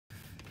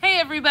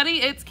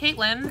everybody, it's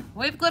Caitlin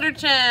with Glitter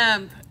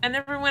Chimp, and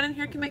everyone in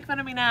here can make fun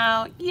of me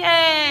now.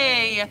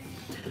 Yay!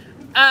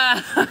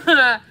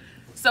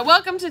 So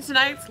welcome to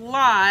tonight's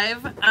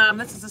live.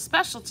 This is a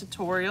special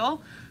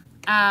tutorial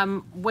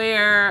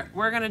where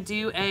we're gonna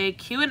do a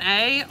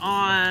Q&A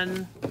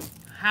on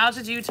how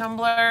to do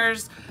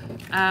tumblers,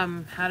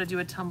 how to do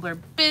a tumbler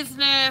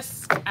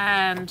business,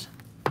 and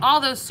all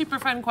those super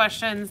fun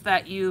questions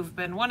that you've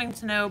been wanting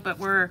to know, but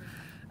were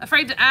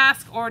afraid to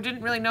ask or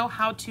didn't really know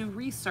how to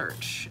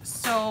research.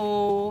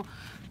 So,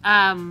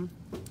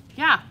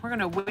 yeah, we're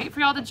gonna wait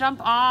for y'all to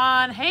jump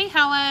on. Hey,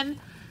 Helen.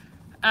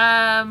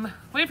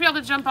 Wait for y'all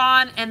to jump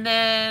on, and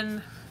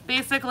then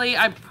basically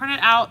I printed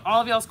out all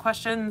of y'all's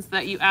questions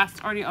that you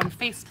asked already on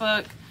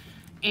Facebook,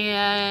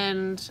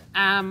 and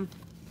I'm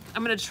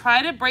gonna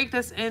try to break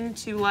this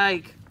into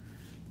like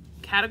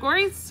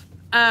categories.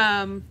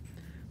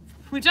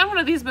 We've done one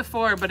of these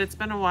before, but it's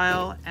been a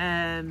while,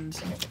 and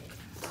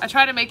I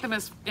try to make them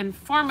as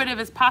informative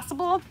as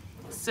possible.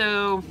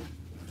 So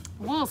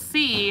we'll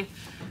see.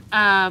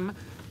 My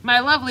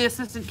lovely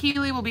assistant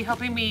Keely will be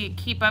helping me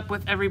keep up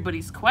with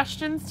everybody's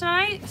questions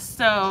tonight.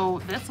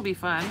 So this will be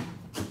fun.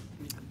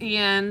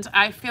 And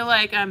I feel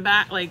like I'm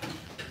back like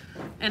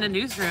in a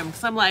newsroom,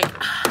 because I'm like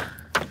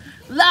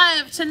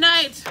live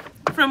tonight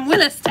from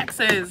Willis,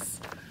 Texas.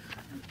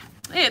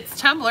 It's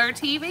Tumbler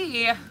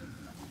TV.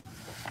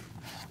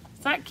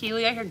 Is that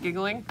Keely? I hear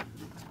giggling.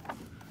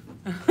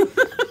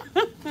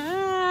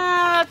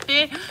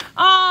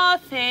 Oh,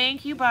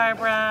 thank you,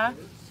 Barbara.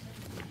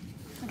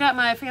 I got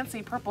my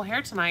fancy purple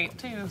hair tonight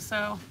too,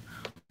 so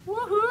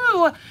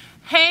woohoo!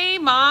 Hey,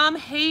 Mom.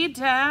 Hey,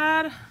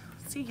 Dad.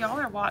 See, y'all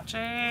are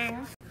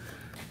watching.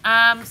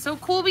 So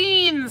cool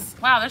beans.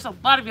 Wow, there's a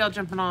lot of y'all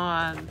jumping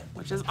on,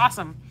 which is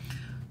awesome.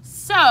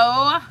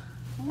 So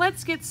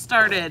let's get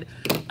started.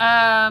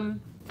 I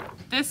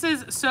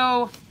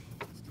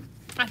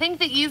think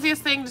the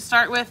easiest thing to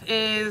start with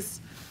is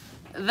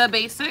the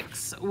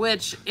basics,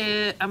 which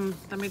is,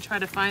 let me try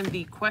to find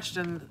the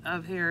question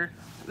of here.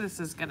 This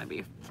is gonna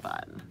be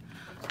fun.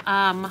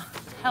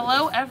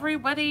 Hello,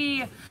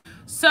 everybody.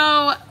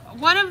 So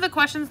one of the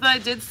questions that I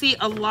did see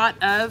a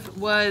lot of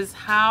was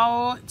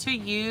how to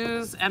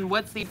use and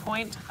what's the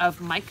point of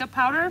mica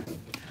powder.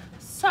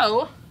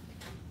 So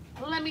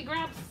let me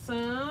grab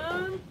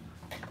some.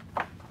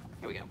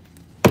 Here we go.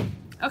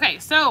 Okay,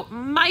 so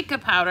mica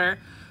powder.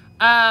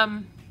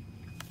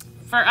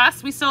 For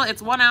us, we sell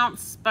it's 1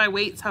 ounce by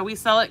weight. It's how we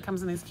sell it. It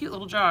comes in these cute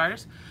little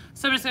jars.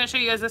 So I'm just going to show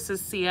you guys. This is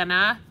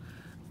sienna.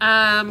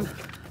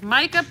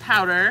 Mica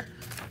powder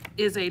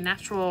is a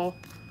natural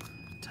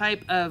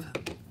type of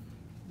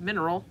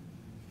mineral.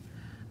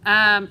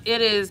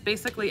 It is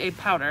basically a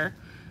powder.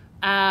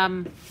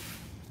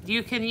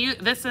 You can use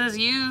this is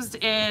used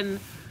in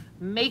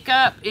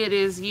makeup. It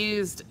is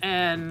used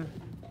in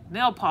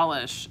nail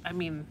polish. I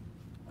mean,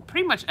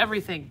 pretty much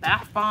everything.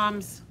 Bath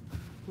bombs,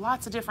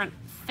 lots of different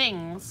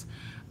things.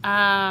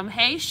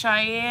 Hey,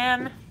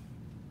 Cheyenne.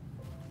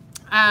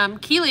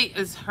 Keely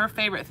is her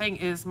favorite thing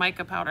is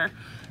mica powder.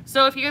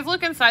 So if you guys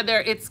look inside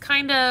there, it's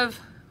kind of,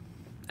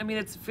 I mean,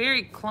 it's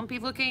very clumpy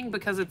looking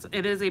because it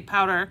is a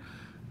powder.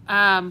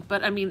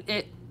 But I mean,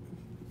 it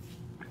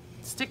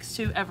sticks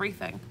to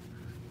everything,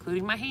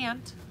 including my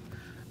hand.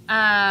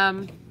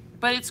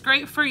 But it's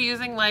great for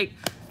using, like,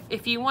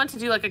 if you want to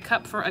do like a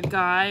cup for a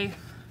guy,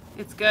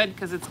 it's good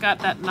because it's got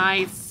that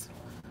nice,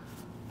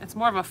 it's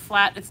more of a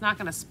flat, it's not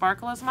going to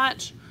sparkle as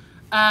much.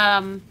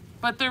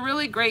 But they're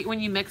really great when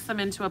you mix them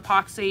into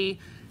epoxy,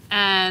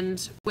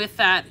 and with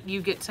that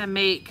you get to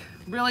make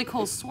really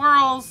cool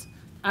swirls.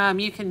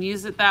 You can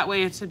use it that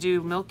way to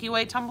do Milky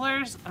Way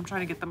tumblers. I'm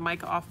trying to get the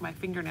mica off my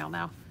fingernail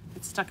now.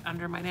 It's stuck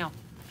under my nail.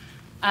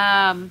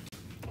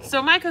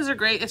 So micas are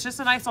great. It's just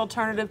a nice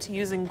alternative to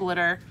using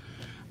glitter.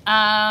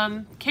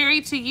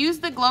 Carrie, to use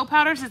the glow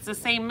powders, it's the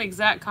same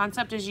exact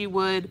concept as you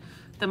would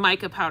the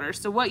mica powder.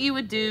 So what you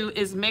would do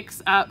is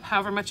mix up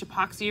however much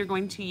epoxy you're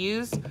going to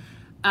use.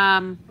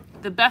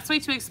 The best way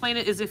to explain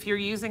it is if you're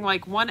using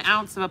like 1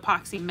 ounce of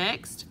epoxy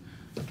mixed,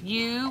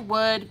 you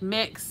would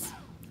mix,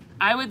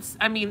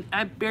 I mean,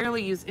 I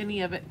barely use any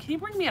of it. Can you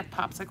bring me a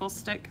popsicle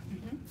stick?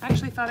 I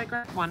actually thought I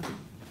grabbed one.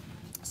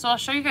 So I'll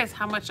show you guys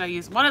how much I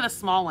use. One of the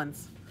small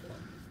ones,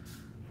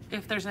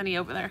 if there's any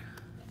over there.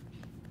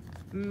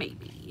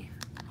 Maybe.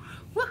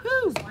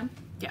 Woohoo! One.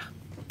 Yeah.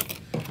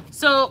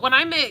 So when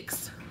I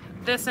mix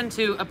this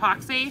into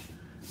epoxy,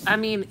 I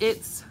mean,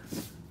 it's,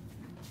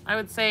 I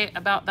would say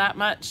about that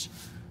much.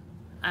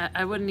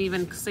 I wouldn't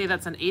even say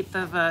that's 1/8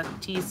 of a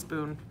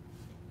teaspoon.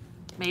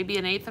 Maybe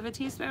 1/8 of a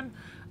teaspoon.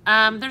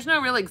 There's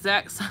no real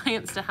exact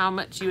science to how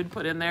much you would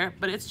put in there,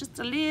 but it's just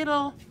a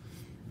little,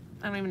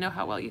 I don't even know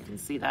how well you can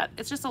see that.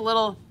 It's just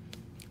a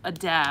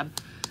dab.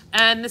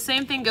 And the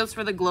same thing goes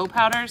for the glow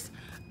powders.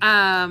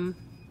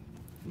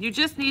 You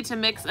just need to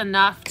mix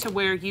enough to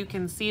where you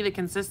can see the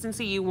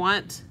consistency you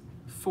want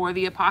for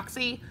the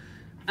epoxy.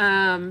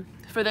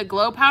 For the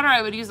glow powder,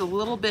 I would use a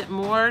little bit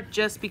more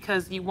just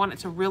because you want it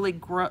to really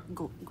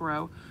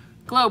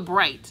glow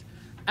bright.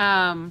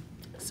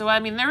 So, I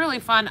mean, they're really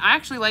fun. I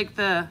actually like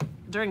the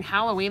during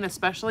Halloween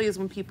especially is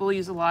when people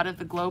use a lot of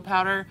the glow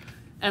powder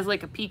as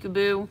like a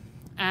peekaboo,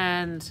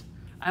 and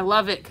I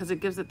love it because it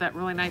gives it that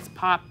really nice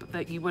pop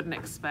that you wouldn't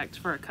expect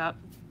for a cup.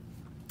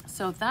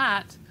 So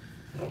that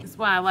is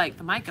why I like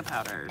the mica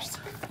powders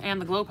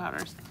and the glow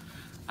powders.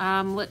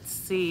 Let's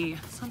see,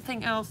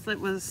 something else that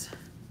was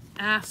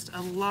asked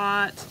a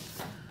lot.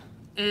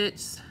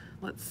 Let's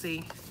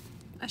see,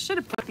 I should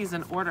have put these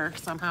in order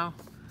somehow.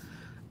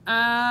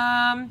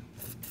 A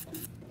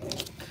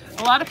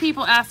lot of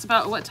people asked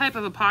about what type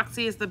of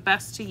epoxy is the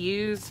best to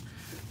use.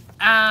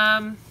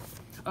 Oh,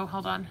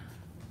 hold on.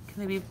 Can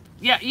they be?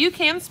 Yeah, you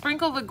can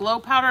sprinkle the glow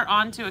powder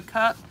onto a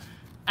cup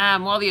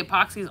while the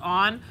epoxy's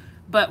on,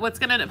 but what's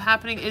gonna end up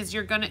happening is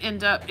you're gonna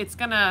end up, it's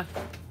gonna,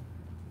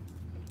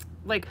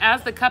 like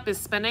as the cup is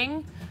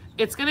spinning,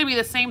 it's gonna be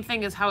the same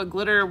thing as how a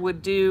glitter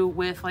would do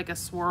with like a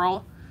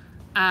swirl.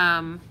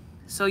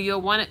 So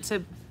you'll want it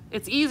to,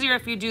 it's easier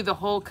if you do the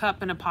whole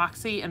cup in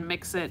epoxy and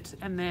mix it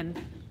and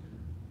then,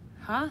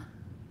 huh?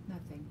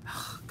 Nothing.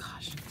 Oh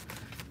gosh,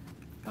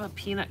 got a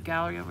peanut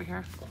gallery over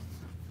here.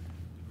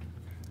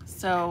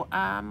 So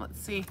let's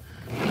see,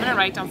 I'm gonna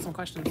write down some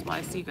questions while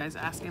I see you guys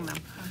asking them.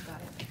 I've got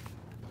it.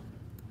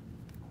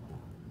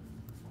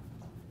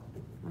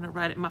 I'm gonna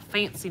write it in my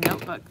fancy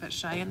notebook that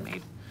Cheyenne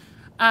made.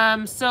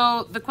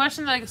 So the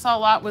question that I saw a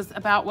lot was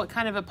about what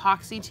kind of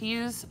epoxy to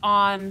use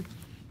on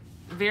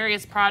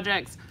various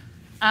projects.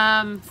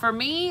 For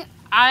me,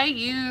 I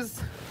use,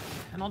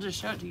 and I'll just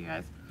show it to you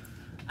guys.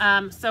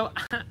 So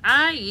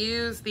I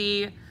use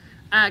the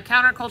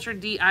Counterculture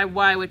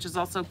DIY, which is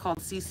also called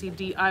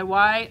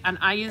CCDIY, and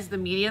I use the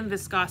medium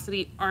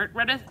viscosity art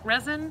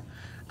resin.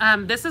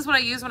 This is what I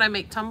use when I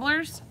make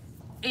tumblers,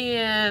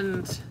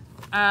 and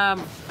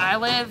I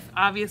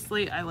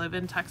live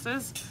in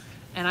Texas,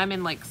 and I'm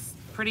in like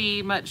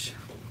pretty much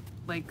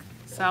like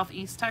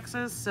southeast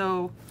Texas,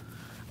 so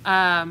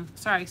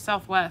sorry,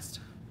 southwest,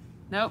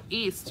 nope,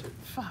 east.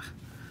 Fuck,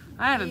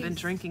 I haven't been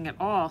drinking at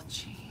all.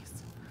 Jeez.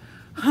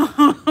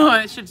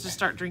 I should just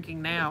start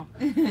drinking now.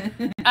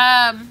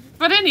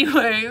 But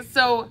anyway,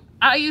 so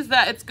I use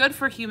that. It's good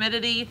for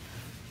humidity.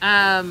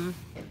 I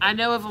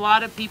know of a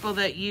lot of people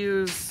that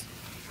use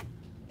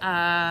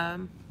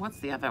what's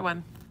the other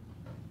one?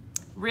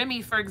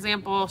 Remy, for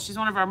example, she's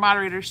one of our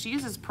moderators. She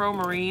uses Pro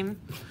Marine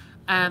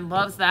and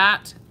loves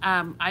that.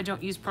 I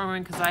don't use Pro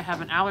Marine because I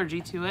have an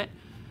allergy to it.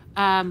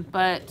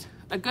 But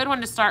a good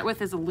one to start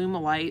with is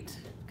Alumilite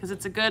because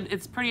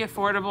it's pretty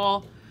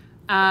affordable.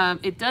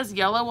 It does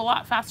yellow a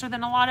lot faster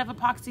than a lot of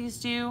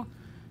epoxies do,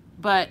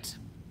 but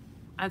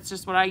that's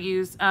just what I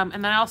use. And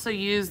then I also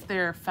use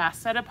their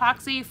fast set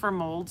epoxy for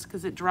molds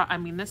because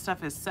this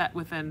stuff is set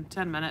within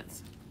 10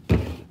 minutes.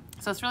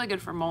 So it's really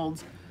good for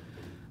molds.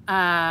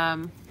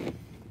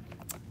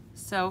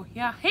 So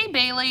yeah, hey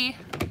Bailey.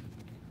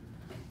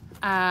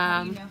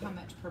 How do you know how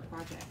much per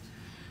project?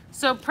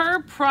 So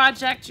per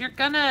project,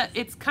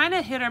 it's kind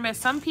of hit or miss.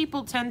 Some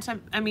people tend to,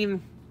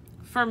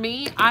 for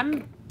me,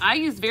 I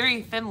use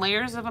very thin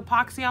layers of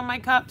epoxy on my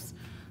cups.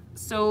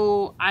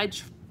 So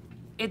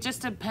it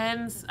just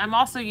depends. I'm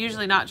also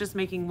usually not just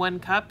making one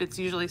cup. It's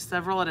usually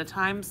several at a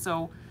time.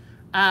 So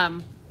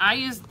I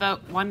use the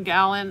 1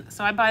 gallon.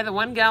 So I buy the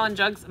 1 gallon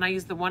jugs and I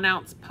use the 1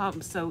 ounce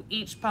pump. So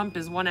each pump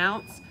is 1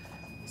 ounce.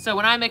 So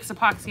when I mix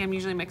epoxy, I'm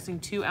usually mixing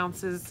 2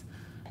 ounces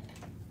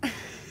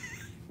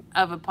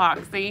of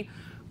epoxy.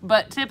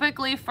 But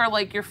typically for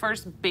like your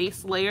first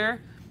base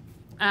layer,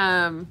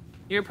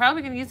 you're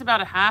probably gonna use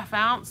about a 1/2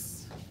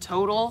 ounce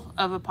total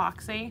of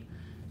epoxy.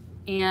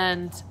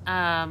 And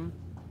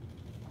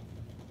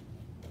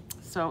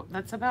so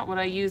that's about what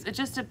I use. It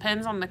just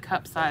depends on the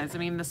cup size.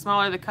 The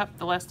smaller the cup,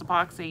 the less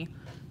epoxy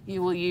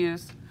you will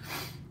use.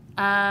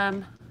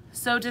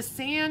 So to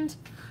sand,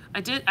 I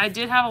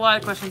did have a lot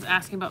of questions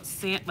asking about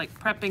sand, like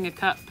prepping a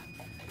cup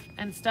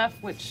and stuff,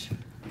 which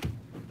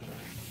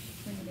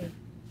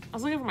I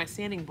was looking for my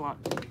sanding block.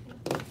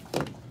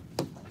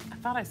 I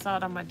thought I saw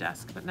it on my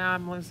desk, but now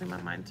I'm losing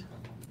my mind.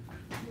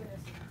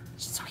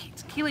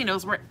 Sweet, Keely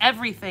knows where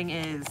everything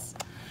is.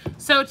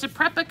 So to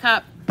prep a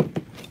cup,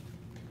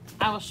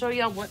 I will show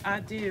y'all what I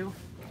do.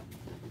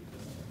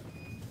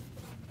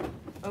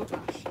 Oh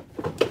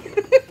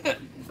gosh.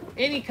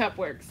 Any cup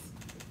works.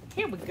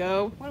 Here we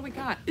go. What do we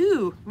got?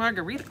 Ooh,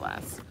 margarita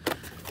glass.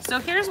 So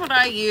here's what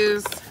I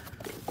use.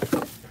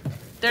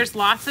 There's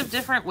lots of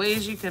different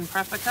ways you can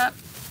prep a cup.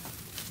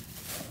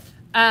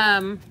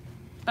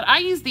 But I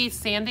use these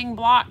sanding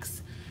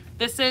blocks.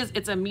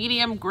 It's a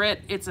medium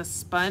grit. It's a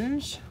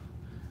sponge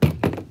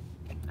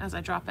as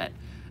I drop it.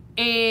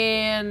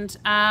 And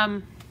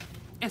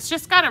it's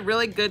just got a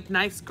really good,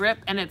 nice grip,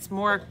 and it's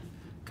more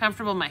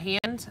comfortable in my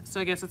hand.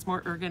 So I guess it's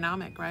more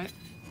ergonomic, right?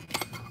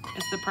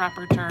 It's the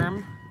proper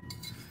term.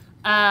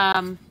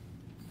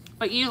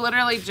 But you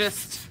literally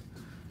just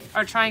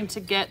are trying to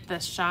get the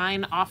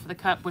shine off the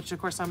cup, which of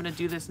course I'm going to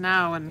do this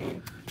now,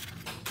 and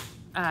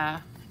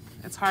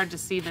it's hard to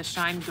see the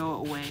shine go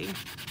away.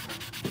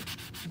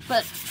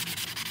 But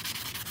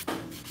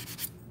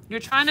you're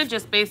trying to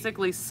just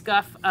basically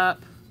scuff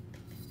up.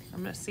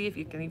 I'm going to see if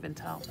you can even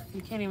tell.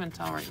 You can't even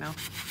tell right now.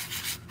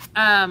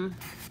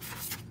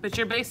 but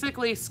you're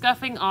basically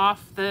scuffing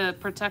off the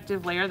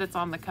protective layer that's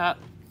on the cup.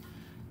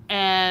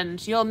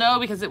 And you'll know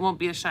because it won't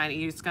be as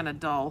shiny, it's gonna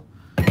dull.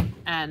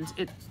 And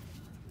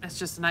it's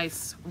just a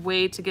nice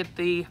way to get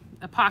the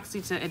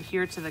epoxy to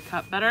adhere to the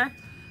cup better.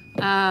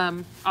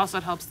 Also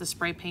it helps the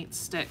spray paint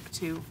stick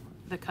to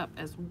the cup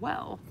as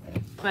well.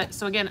 But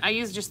so again, I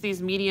use just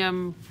these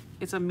medium,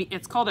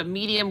 it's called a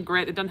medium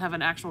grit. It doesn't have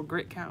an actual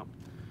grit count,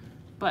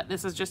 but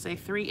this is just a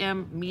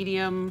 3M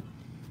medium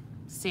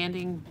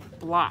sanding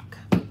block.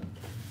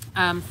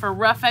 For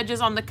rough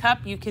edges on the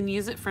cup, you can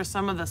use it for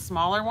some of the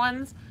smaller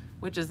ones,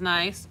 which is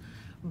nice.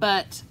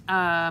 But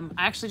I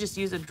actually just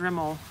use a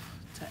Dremel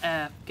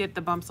to get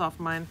the bumps off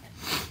mine.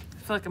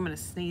 I feel like I'm gonna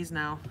sneeze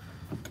now.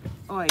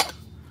 Oi,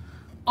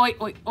 oi,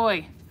 oi,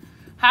 oi.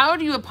 How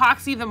do you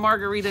epoxy the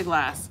margarita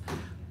glass?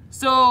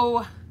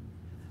 So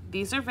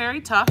these are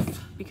very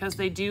tough because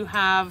they do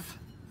have,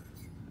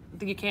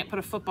 you can't put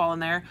a football in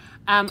there.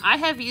 I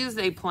have used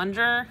a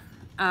plunger.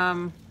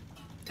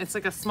 It's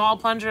like a small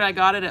plunger. I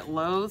got it at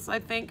Lowe's, I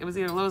think. It was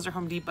either Lowe's or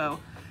Home Depot.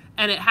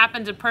 And it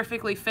happened to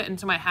perfectly fit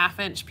into my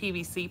 1/2-inch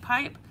PVC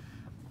pipe.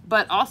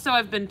 But also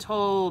I've been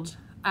told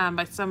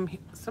by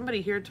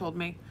somebody here told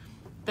me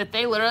that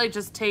they literally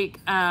just take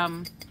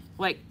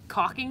like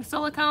caulking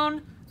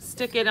silicone,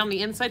 stick it on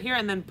the inside here,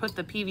 and then put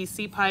the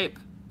PVC pipe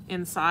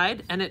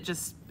inside, and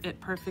it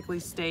perfectly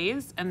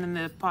stays, and then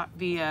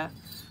the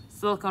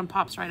silicone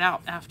pops right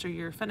out after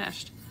you're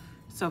finished.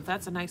 So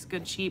that's a nice,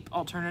 good, cheap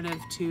alternative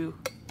to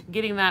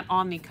getting that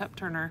on the cup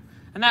turner.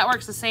 And that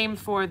works the same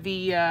for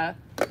the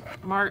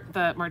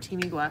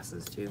martini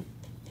glasses too.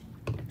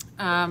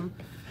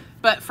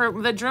 But for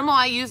the Dremel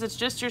I use, it's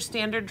just your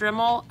standard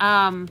Dremel.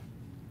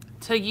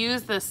 To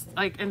use this,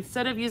 like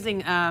instead of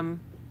using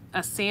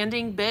a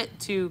sanding bit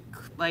to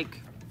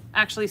like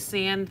actually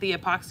sand the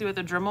epoxy with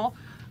a Dremel,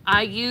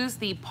 I use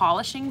the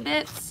polishing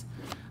bits.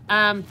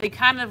 They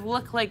kind of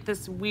look like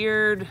this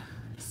weird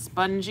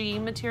spongy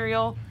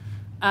material.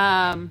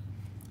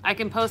 I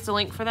can post a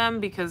link for them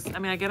because, I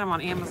mean, I get them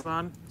on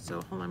Amazon.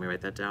 So hold on, let me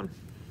write that down.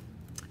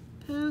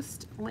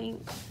 Post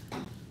link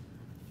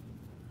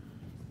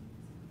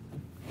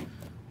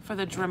for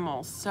the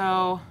Dremel.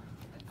 So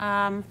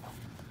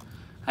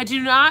I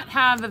do not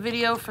have a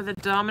video for the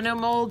domino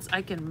molds.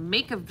 I can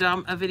make a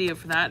video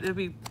for that. It'll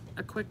be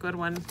a quick, good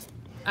one.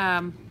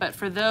 But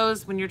for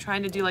those, when you're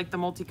trying to do like the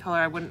multicolor,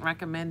 I wouldn't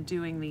recommend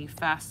doing the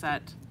fast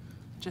set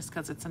just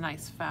because it's a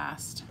nice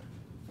fast.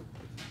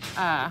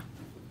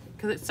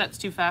 Because it sets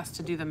too fast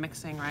to do the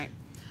mixing, right?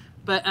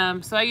 But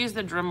so I use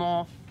the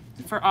Dremel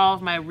for all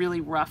of my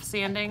really rough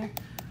sanding.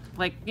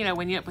 Like, you know,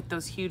 when you end up with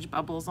those huge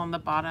bubbles on the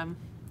bottom,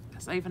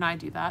 because even I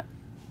do that.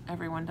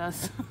 Everyone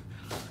does.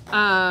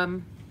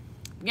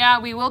 Yeah,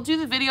 we will do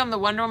the video on the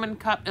Wonder Woman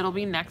cup. It'll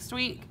be next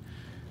week.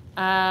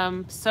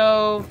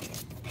 So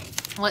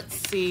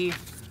let's see.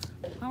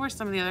 What were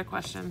some of the other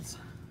questions?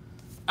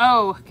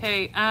 Oh,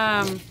 okay.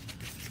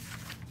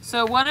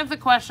 So one of the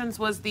questions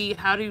was the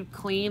how to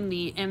clean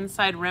the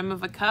inside rim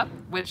of a cup,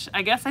 which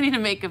I guess I need to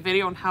make a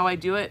video on how I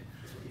do it.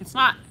 It's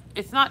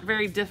not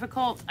very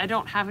difficult. I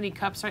don't have any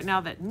cups right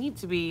now that need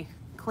to be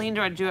cleaned,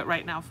 or I'd do it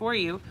right now for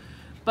you.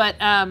 But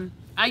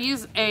I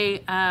use a,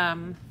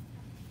 oh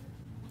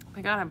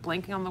my God, I'm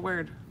blanking on the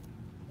word,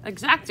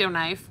 Exacto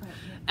knife.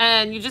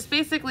 And you just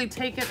basically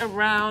take it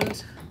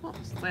around, oh,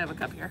 I have a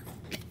cup here.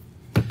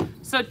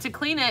 So to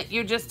clean it,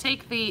 you just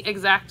take the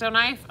Exacto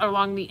knife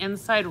along the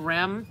inside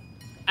rim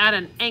at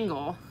an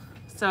angle.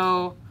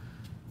 So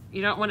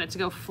you don't want it to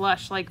go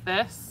flush like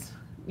this.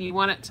 You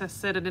want it to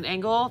sit at an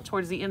angle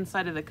towards the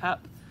inside of the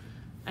cup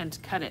and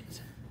cut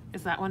it.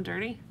 Is that one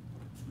dirty?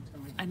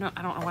 I don't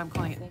know why I'm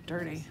calling it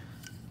dirty.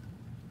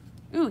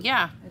 Ooh,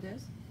 yeah. It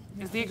is?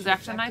 Is the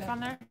Exacto knife on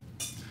there?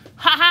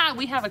 Haha,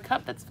 we have a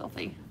cup that's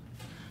filthy.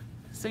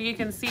 So you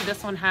can see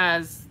this one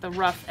has the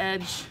rough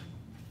edge.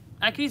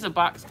 I could use a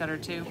box cutter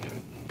too.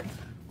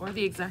 Or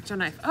the Exacto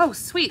knife. Oh,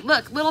 sweet,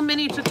 look, little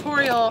mini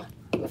tutorial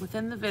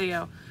within the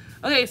video.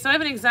 Okay, so I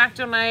have an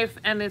Exacto knife,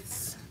 and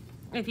it's,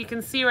 if you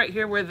can see right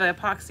here where the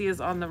epoxy is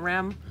on the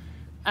rim.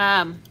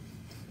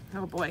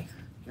 Oh boy,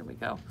 here we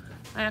go.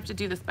 I have to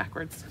do this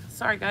backwards.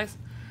 Sorry, guys.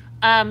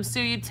 So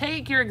you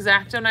take your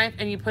Exacto knife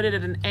and you put it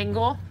at an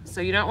angle.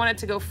 So you don't want it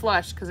to go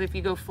flush, because if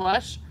you go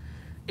flush,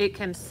 it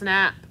can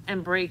snap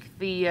and break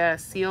the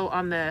seal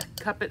on the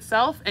cup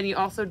itself. And you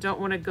also don't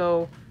want to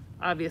go,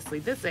 obviously,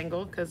 this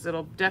angle, because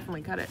it'll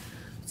definitely cut it.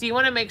 So you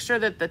want to make sure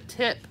that the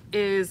tip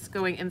is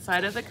going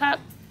inside of the cup.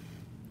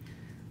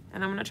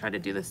 And I'm going to try to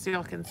do this so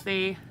y'all can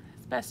see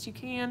as best you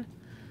can.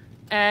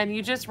 And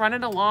you just run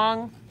it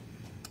along.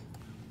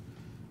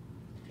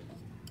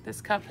 This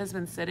cup has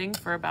been sitting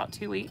for about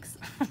 2 weeks,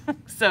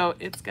 so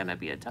it's gonna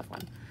be a tough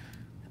one.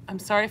 I'm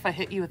sorry if I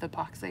hit you with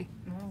epoxy.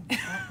 Oh, okay.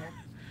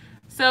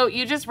 So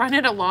you just run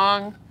it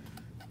along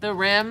the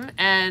rim,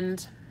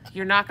 and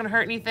you're not gonna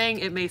hurt anything.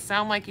 It may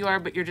sound like you are,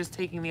 but you're just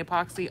taking the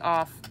epoxy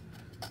off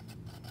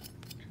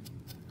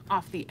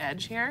the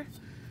edge here,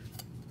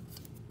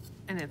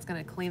 and it's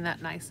gonna clean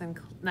that nice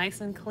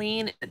and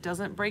clean. It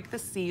doesn't break the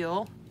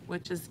seal,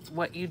 which is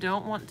what you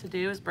don't want to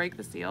do, is break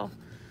the seal.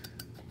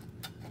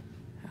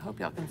 hope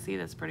y'all can see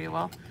this pretty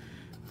well.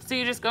 So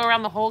you just go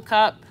around the whole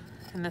cup,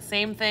 and the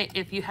same thing,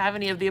 if you have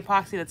any of the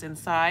epoxy that's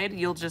inside,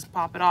 you'll just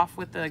pop it off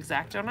with the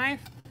Exacto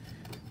knife.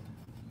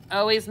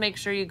 Always make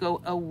sure you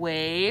go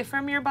away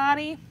from your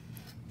body,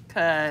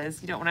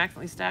 because you don't want to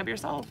accidentally stab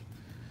yourself.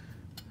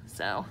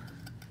 So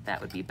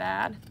that would be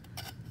bad.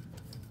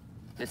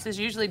 This is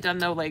usually done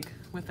though, like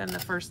within the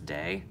first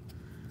day.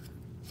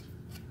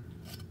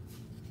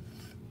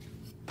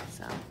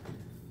 So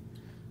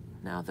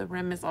now the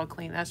rim is all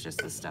clean. That's just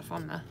the stuff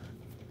on the,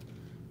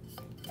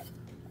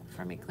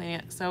 from me cleaning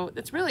it. So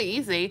it's really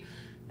easy.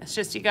 It's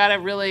just, you gotta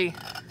really,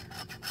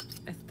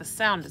 the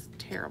sound is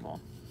terrible.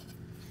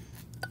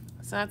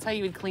 So that's how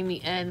you would clean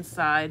the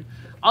inside.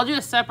 I'll do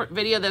a separate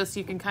video though, so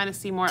you can kind of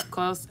see more up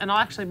close, and I'll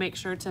actually make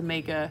sure to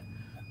make a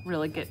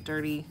really get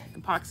dirty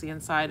epoxy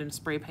inside and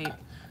spray paint,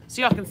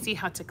 so y'all can see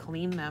how to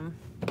clean them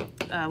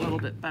a little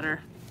bit better.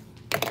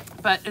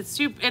 But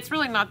it's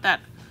really not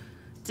that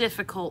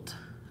difficult.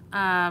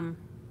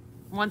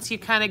 Once you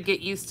kind of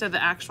get used to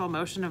the actual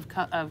motion of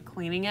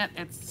cleaning it,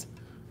 it's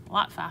a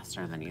lot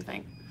faster than you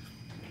think.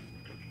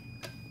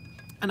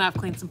 And I've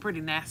cleaned some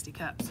pretty nasty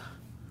cups.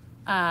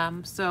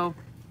 So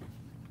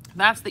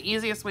that's the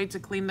easiest way to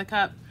clean the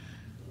cup.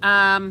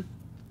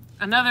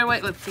 Another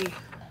way, let's see,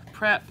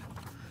 prep.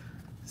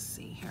 Let's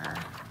see here.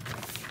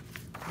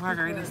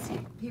 Margarita's.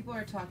 People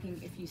are talking,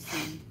 if you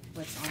see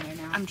what's on there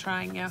now. I'm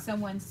trying, yeah.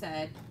 Someone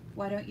said,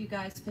 why don't you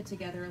guys put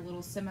together a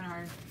little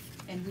seminar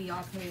and we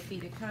all pay a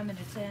fee to come and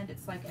attend?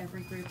 It's like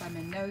every group I'm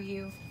in know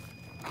you.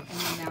 And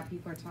then now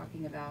people are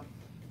talking about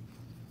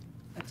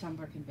a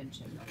Tumbler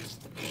convention.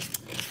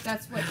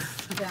 That's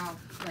what's now,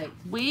 like.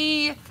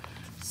 We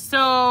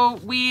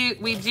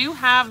do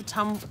have a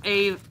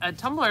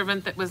Tumbler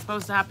event that was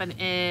supposed to happen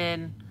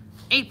in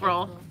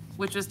April,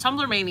 which was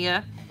Tumbler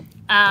Mania,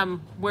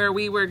 where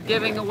we were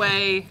giving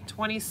away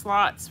 20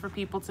 slots for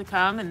people to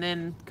come, and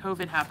then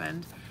COVID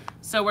happened.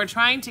 So we're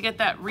trying to get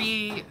that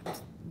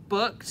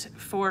rebooked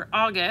for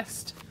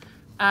August,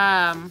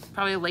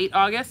 probably late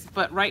August,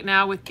 but right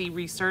now with the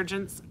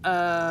resurgence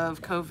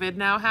of COVID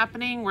now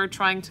happening, we're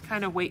trying to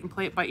kind of wait and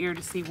play it by ear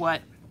to see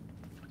what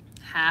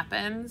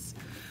happens.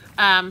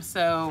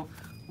 So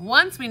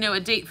once we know a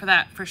date for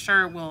that, for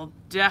sure, we'll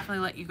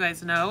definitely let you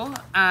guys know.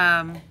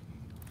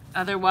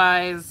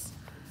 Otherwise,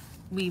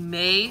 we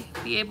may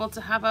be able to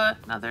have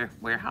another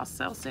warehouse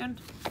sale soon.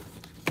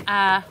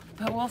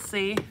 But we'll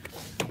see.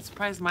 I'm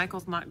surprised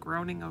Michael's not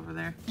groaning over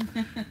there.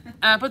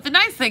 But the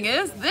nice thing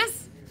is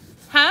this,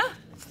 huh?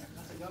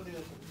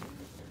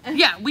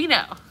 Yeah, we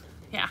know.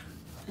 Yeah,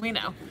 we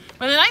know.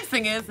 But the nice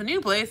thing is the new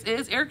place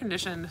is air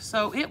conditioned,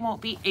 so it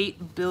won't be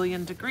 8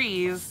 billion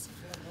degrees.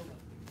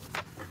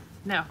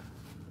 No.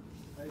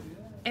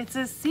 It's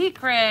a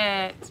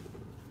secret.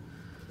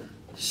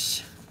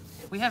 Shh.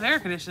 We have air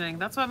conditioning.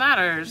 That's what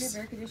matters. We have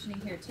air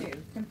conditioning here too,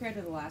 compared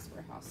to the last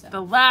warehouse sale.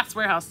 The last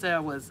warehouse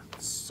sale was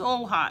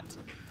so hot.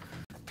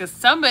 Because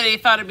somebody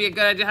thought it'd be a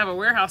good idea to have a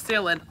warehouse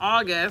sale in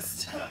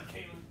August.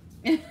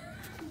 That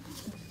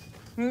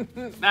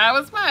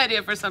was my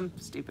idea for some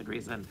stupid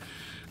reason.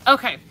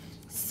 Okay,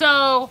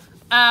 so,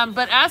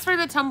 but as for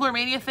the Tumbler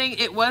Mania thing,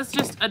 it was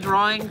just a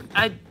drawing.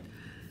 I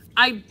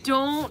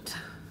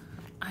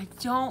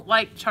don't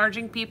like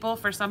charging people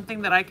for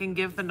something that I can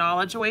give the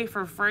knowledge away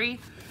for free.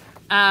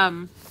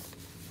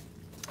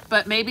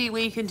 But maybe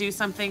we can do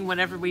something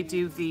whenever we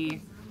do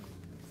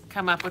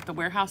come up with the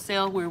warehouse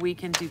sale, where we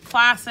can do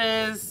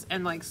classes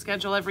and like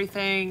schedule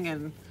everything,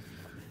 and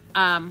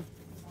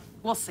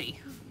we'll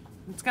see.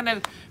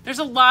 There's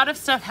a lot of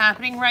stuff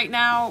happening right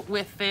now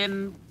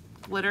within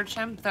Glitter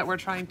Chimp that we're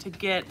trying to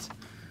get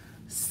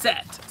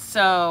set.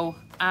 So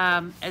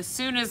as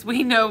soon as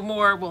we know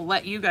more, we'll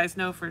let you guys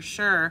know for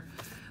sure.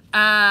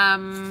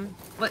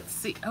 Let's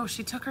see. Oh,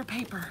 she took her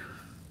paper.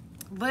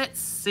 Let's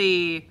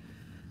see.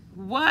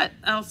 What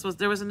else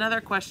there was another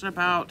question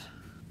about,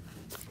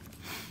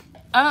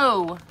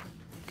 oh,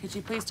 could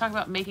you please talk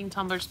about making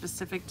Tumbler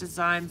specific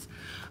designs?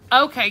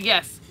 Okay,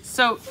 yes.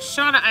 So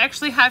Shauna, I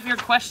actually have your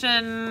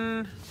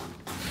question.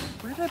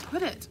 Where did I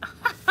put it?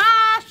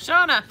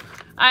 Shauna,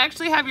 I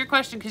actually have your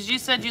question because you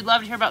said you'd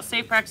love to hear about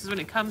safe practices when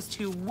it comes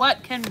to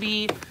what can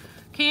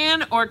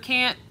or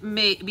can't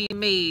be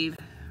made.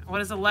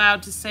 What is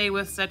allowed to say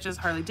with such as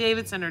Harley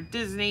Davidson or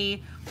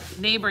Disney,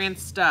 name brand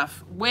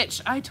stuff,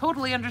 which I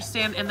totally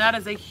understand, and that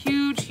is a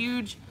huge,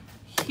 huge,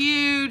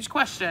 huge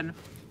question.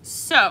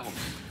 So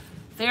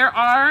there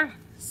are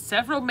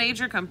several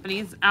major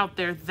companies out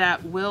there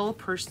that will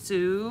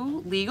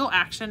pursue legal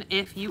action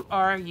if you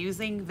are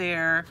using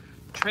their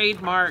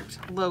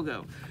trademarked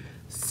logo.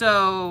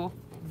 So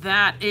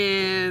that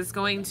is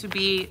going to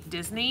be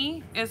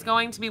Disney is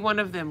going to be one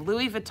of them,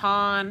 Louis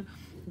Vuitton,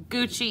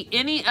 Gucci,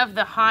 any of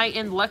the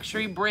high-end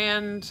luxury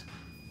brand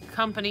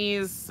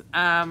companies,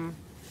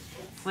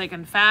 like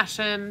in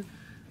fashion.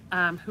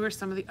 Who are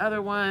some of the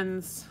other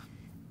ones?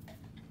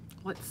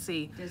 Let's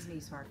see.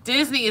 Disney's hardcore.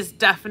 Disney is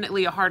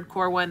definitely a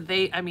hardcore one.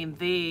 They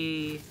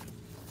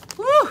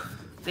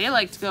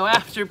like to go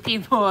after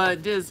people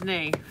at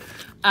Disney.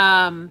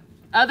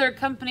 Other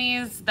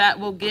companies that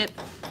will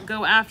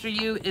go after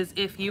you is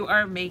if you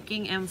are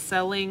making and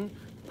selling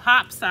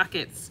pop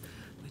sockets,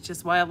 which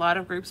is why a lot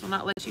of groups will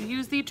not let you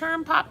use the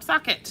term pop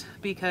socket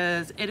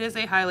because it is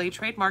a highly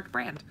trademarked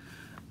brand.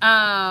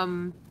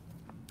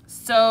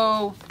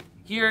 So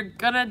you're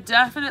gonna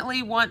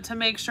definitely want to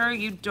make sure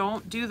you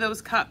don't do those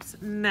cups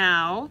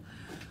now.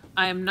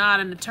 I am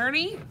not an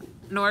attorney,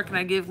 nor can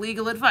I give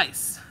legal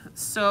advice.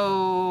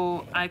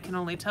 So I can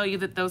only tell you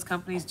that those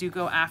companies do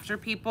go after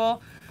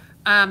people.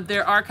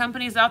 There are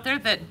companies out there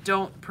that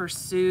don't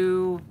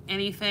pursue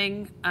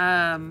anything,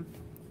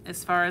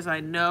 as far as I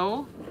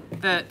know,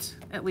 that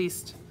at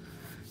least,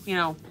 you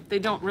know, they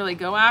don't really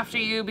go after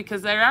you,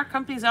 because there are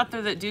companies out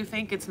there that do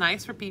think it's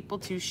nice for people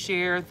to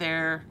share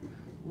their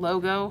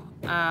logo.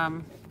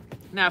 Now,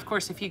 of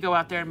course, if you go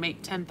out there and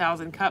make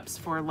 10,000 cups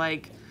for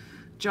like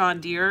John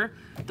Deere,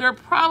 they're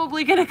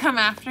probably going to come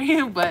after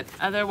you, but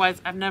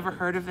otherwise I've never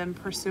heard of them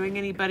pursuing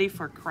anybody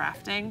for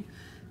crafting,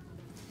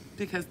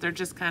 because they're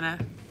just kind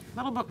of a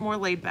little bit more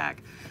laid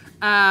back.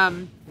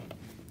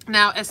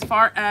 Now, as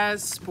far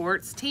as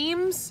sports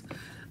teams,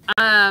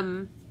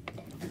 I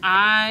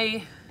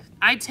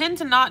tend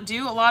to not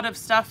do a lot of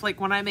stuff like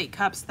when I make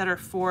cups that are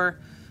for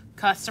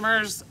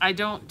customers. I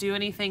don't do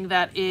anything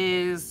that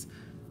is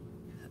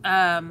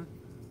a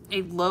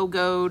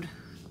logoed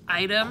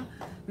item.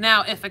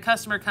 Now, if a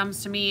customer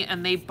comes to me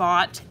and they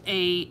bought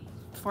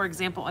for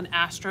example, an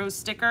Astros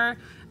sticker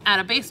at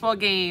a baseball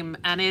game,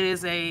 and it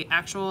is a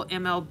actual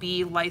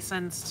MLB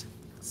licensed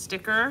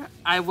sticker,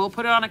 I will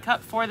put it on a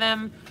cup for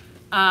them.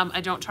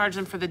 I don't charge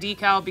them for the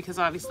decal because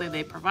obviously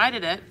they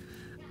provided it.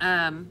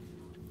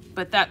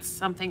 But that's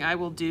something I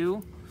will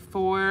do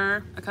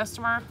for a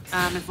customer.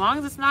 As long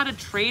as it's not a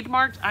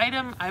trademarked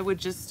item, I would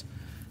just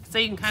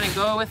say you can kind of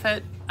go with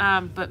it,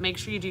 but make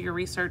sure you do your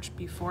research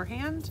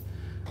beforehand.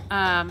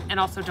 And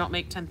also don't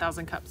make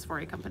 10,000 cups for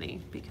a company,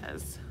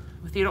 because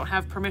if you don't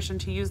have permission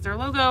to use their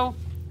logo,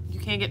 you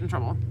can get in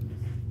trouble.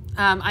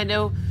 I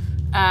know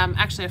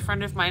actually a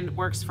friend of mine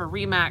works for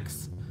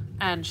Remax,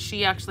 and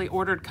she actually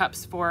ordered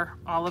cups for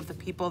all of the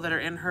people that are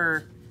in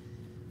her,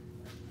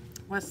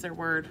 what's their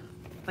word,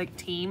 like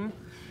team.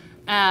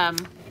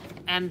 And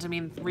I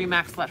mean,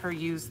 Remax let her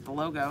use the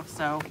logo.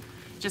 So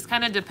just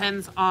kind of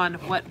depends on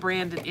what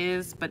brand it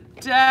is, but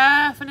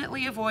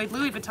definitely avoid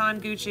Louis Vuitton,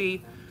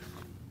 Gucci,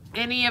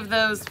 any of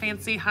those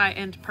fancy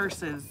high-end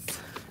purses.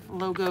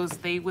 Logos,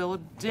 they will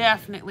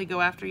definitely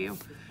go after you.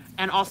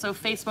 And also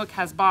Facebook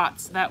has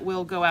bots that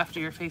will go after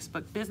your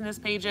Facebook business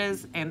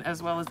pages, and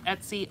as well as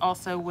Etsy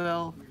also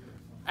will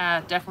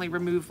definitely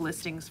remove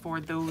listings for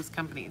those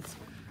companies.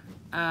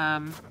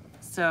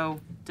 So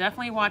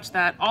definitely watch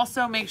that.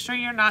 Also, make sure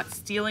you're not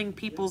stealing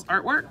people's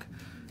artwork,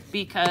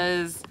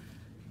 because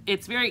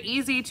it's very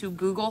easy to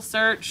Google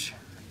search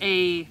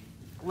a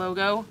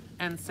logo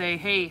and say,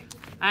 hey,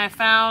 I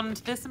found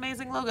this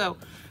amazing logo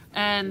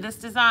and this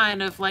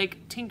design of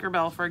like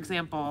Tinkerbell, for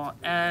example.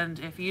 And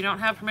if you don't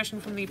have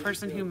permission from the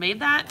person who made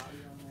that,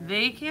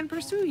 they can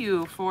pursue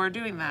you for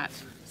doing that.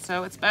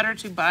 So it's better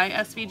to buy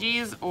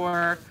SVGs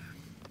or,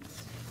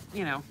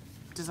 you know,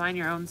 design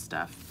your own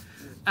stuff.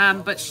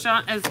 But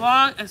Sean, as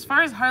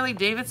far as Harley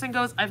Davidson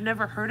goes, I've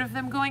never heard of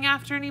them going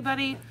after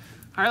anybody.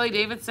 Harley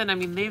Davidson, I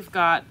mean, they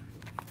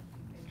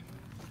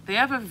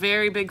have a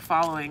very big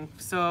following.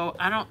 So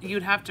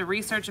you'd have to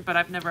research it, but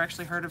I've never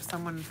actually heard of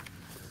someone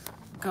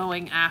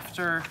going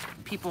after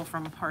people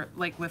from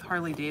with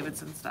Harley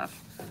Davidson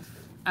stuff.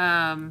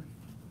 Yeah.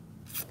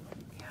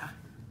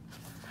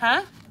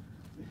 Huh?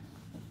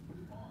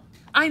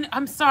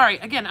 I'm sorry.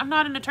 Again, I'm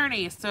not an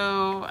attorney,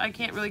 so I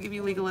can't really give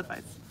you legal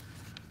advice.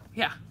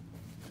 Yeah.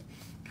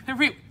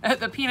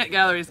 The peanut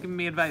gallery is giving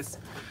me advice.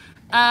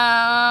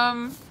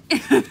 Huh?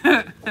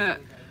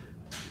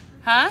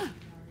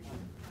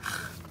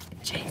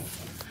 Jeez.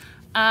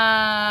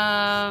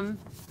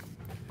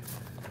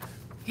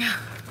 Yeah.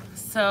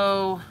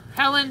 So,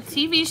 Helen,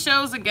 TV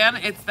shows, again,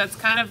 that's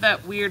kind of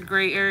that weird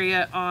gray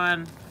area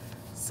on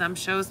some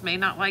shows may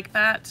not like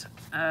that.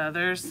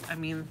 I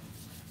mean,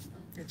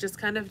 it just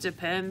kind of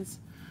depends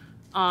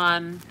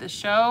on the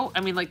show. I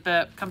mean, like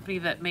the company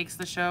that makes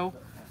the show.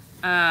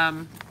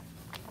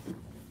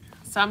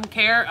 Some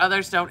care,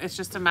 others don't. It's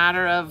just a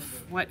matter of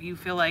what you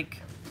feel like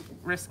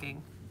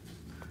risking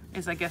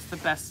is, I guess, the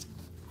best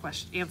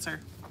answer.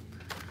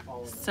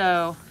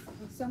 So,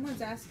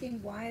 someone's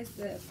asking, why is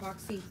the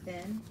epoxy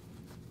thin?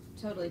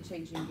 Totally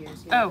changing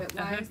gears here. Oh, but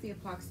why is the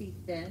epoxy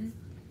thin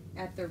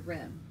at the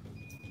rim?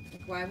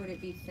 Like, why would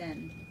it be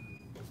thin?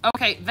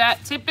 Okay,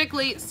 that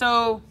typically,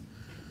 so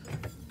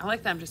I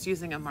like that I'm just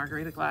using a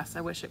margarita glass.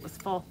 I wish it was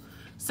full.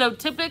 So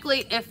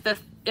typically, if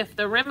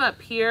the rim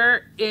up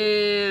here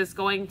is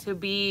going to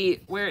be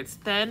where it's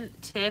thin,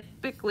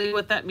 typically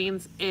what that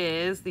means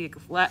is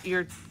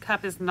your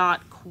cup is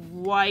not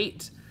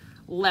quite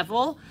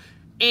level.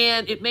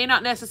 And it may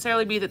not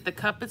necessarily be that the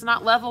cup is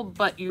not level,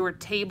 but your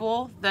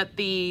table that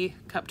the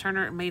cup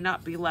turner may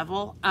not be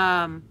level,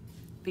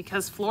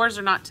 because floors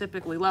are not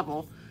typically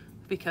level,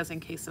 because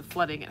in case of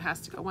flooding, it has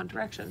to go one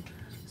direction.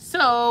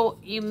 So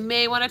you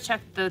may want to check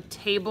the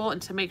table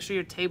and to make sure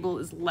your table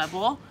is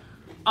level.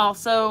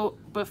 Also,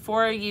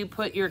 before you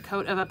put your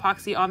coat of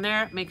epoxy on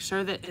there, make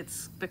sure that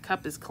the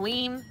cup is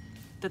clean,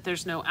 that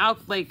there's no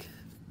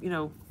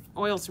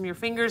oils from your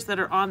fingers that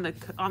are on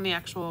the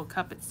actual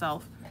cup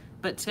itself.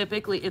 But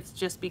typically it's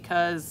just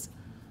because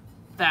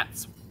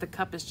the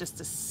cup is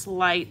just a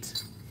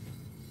slight,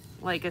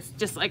 like it's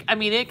just like, I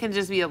mean, it can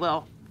just be a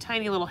little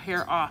tiny little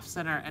hair off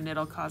center and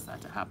it'll cause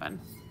that to happen.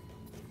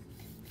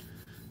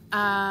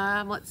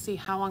 Let's see,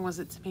 how long was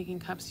it to making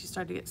cups? You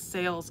started to get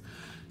sales.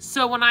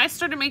 So when I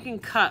started making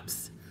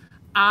cups,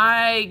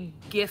 I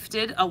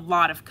gifted a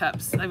lot of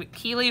cups. I mean,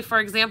 Keely, for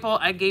example,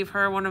 I gave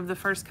her one of the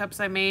first cups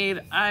I made.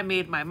 I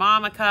made my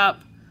mom a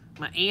cup,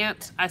 my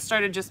aunt. I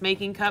started just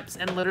making cups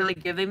and literally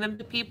giving them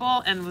to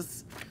people and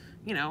was,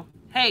 you know,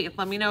 hey,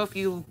 let me know if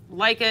you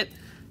like it.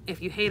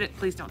 If you hate it,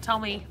 please don't tell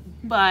me.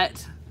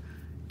 But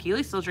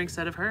Keely still drinks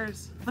out of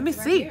hers. Let me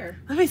see.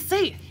 Let me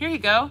see. Here you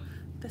go.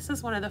 This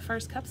is one of the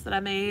first cups that I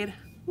made.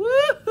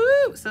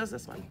 Woohoo! So is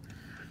this one.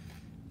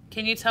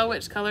 Can you tell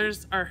which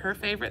colors are her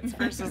favorites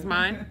versus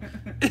mine?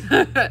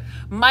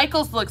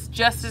 Michael's looks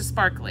just as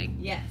sparkly.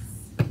 Yes.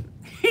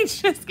 He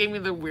just gave me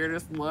the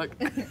weirdest look.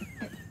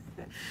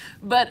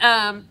 But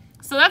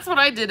so that's what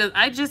I did. Is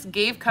I just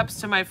gave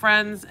cups to my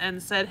friends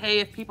and said,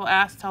 hey, if people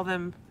ask, tell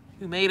them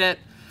who made it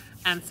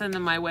and send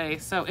them my way.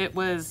 So it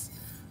was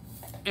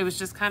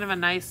just kind of a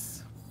nice.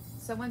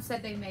 Someone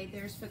said they made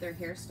theirs for their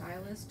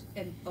hairstylist,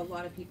 and a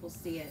lot of people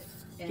see it.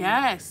 And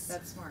yes.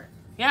 That's smart.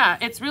 Yeah,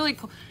 it's really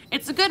cool.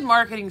 It's a good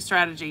marketing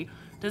strategy.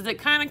 Does it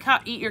kind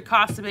of eat your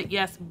costs a bit?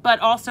 Yes, but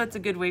also it's a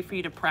good way for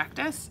you to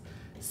practice.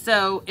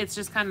 So it's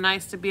just kind of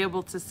nice to be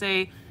able to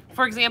say,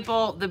 for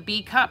example, the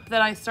B cup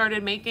that I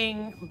started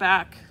making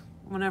back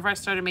whenever I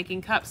started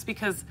making cups,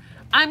 because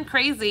I'm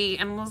crazy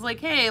and was like,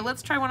 hey,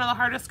 let's try one of the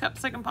hardest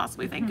cups I can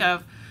possibly think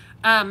of.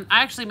 I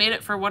actually made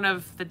it for one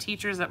of the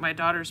teachers at my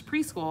daughter's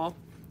preschool.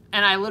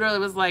 And I literally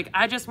was like,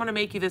 I just want to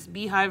make you this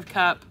beehive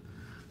cup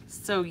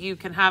so you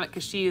can have it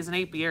because she is an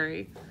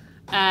apiary.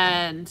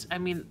 And I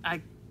mean,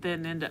 I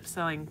then end up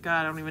selling,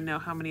 God, I don't even know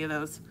how many of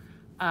those,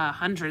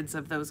 hundreds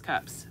of those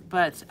cups.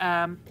 But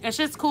it's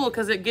just cool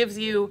because it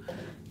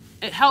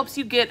helps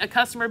you get a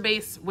customer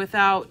base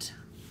without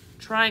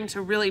trying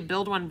to really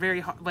build one very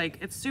hard. Like,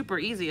 it's super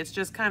easy. It's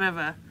just kind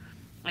of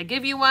I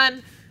give you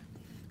one,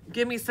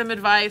 give me some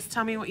advice,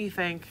 tell me what you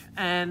think,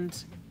 and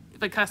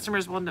the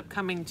customers will end up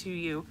coming to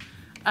you.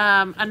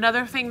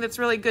 Another thing that's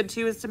really good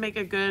too is to make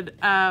a good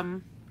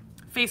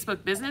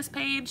Facebook business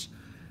page.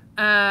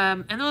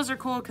 And those are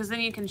cool because then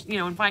you can,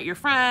 invite your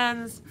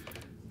friends,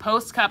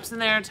 post cups in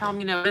there, tell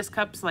them, this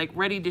cup's like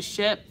ready to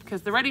ship,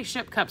 because the ready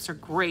ship cups are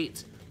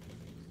great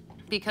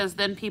because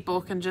then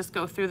people can just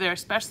go through there,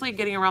 especially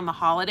getting around the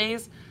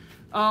holidays.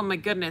 Oh my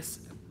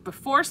goodness.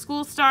 Before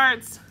school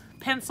starts,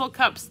 pencil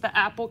cups, the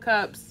apple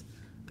cups,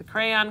 the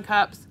crayon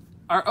cups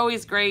are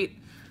always great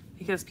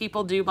because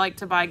people do like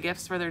to buy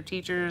gifts for their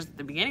teachers at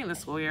the beginning of the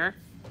school year.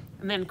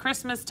 And then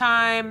Christmas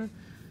time,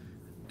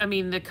 I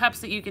mean, the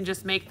cups that you can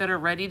just make that are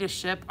ready to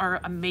ship are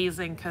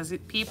amazing because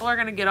people are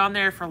going to get on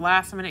there for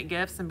last minute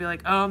gifts and be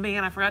like, oh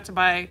man, I forgot to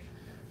buy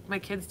my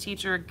kid's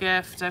teacher a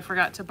gift. I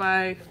forgot to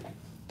buy,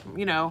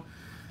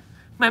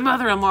 my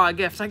mother-in-law a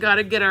gift. I got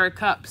to get her a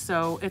cup.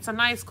 So it's a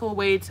nice, cool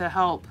way to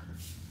help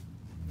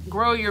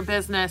grow your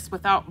business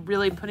without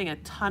really putting a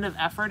ton of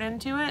effort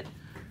into it.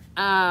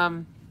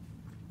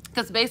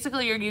 Because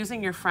basically you're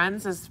using your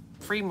friends as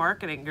free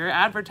marketing. You're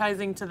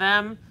advertising to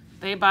them,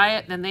 they buy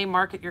it, then they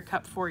market your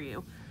cup for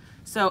you.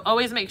 So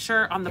always make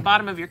sure on the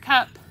bottom of your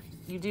cup,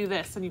 you do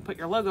this and you put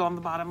your logo on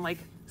the bottom. Like,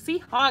 see,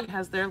 Hogg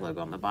has their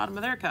logo on the bottom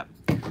of their cup.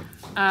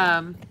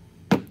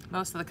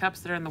 Most of the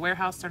cups that are in the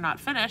warehouse, they're not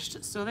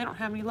finished, so they don't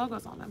have any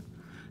logos on them.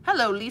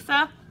 Hello,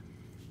 Lisa.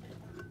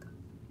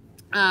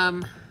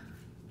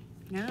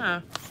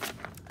 Yeah,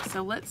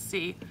 so let's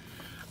see.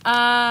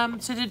 To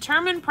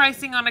determine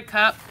pricing on a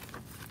cup,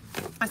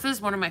 this is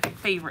one of my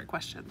favorite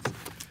questions.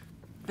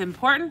 The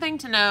important thing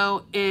to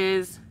know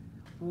is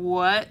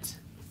what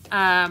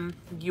how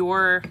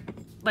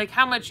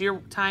much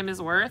your time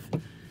is worth.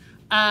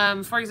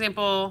 For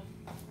example,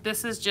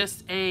 this is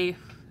just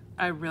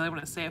I really want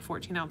to say a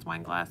 14-ounce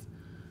wine glass.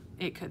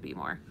 It could be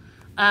more.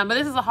 But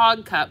this is a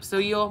Hogg cup, so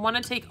you'll want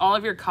to take all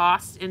of your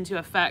costs into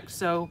effect.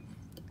 So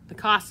the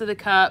cost of the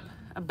cup,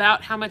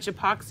 about how much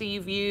epoxy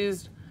you've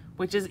used,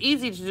 which is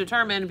easy to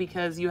determine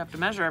because you have to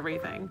measure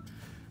everything.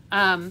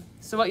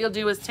 So what you'll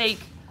do is take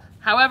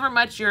however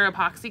much your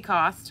epoxy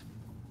cost,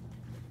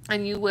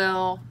 and you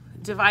will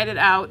divide it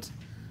out.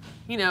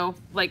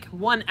 Like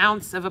 1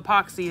 ounce of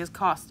epoxy has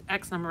cost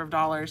X number of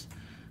dollars.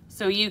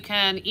 So you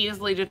can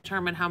easily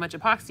determine how much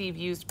epoxy you've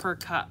used per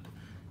cup.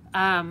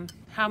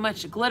 How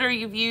much glitter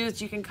you've used,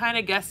 you can kind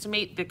of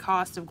guesstimate the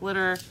cost of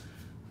glitter,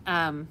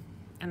 and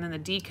then the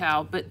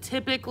decal. But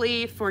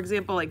typically, for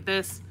example, like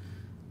this,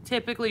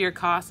 typically your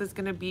cost is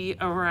going to be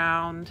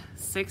around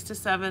 6 to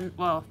 7.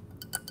 Well,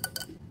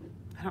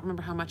 I don't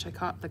remember how much the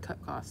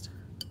cup cost.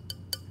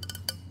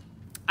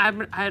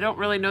 I don't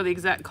really know the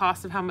exact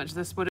cost of how much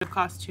this would have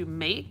cost to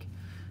make,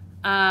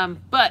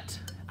 But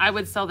I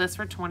would sell this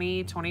for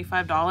 $20,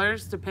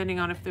 $25, depending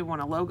on if they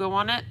want a logo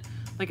on it,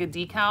 like a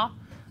decal.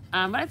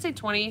 But I'd say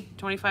 20,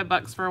 25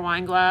 bucks for a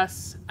wine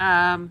glass.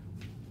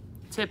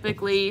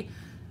 Typically,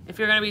 if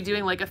you're gonna be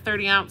doing like a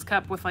 30-ounce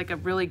cup with like a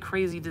really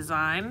crazy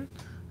design,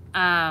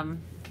 trying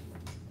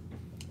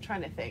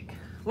to think.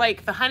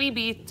 Like the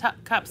honeybee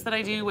cups that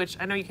I do, which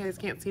I know you guys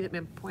can't see that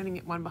I'm pointing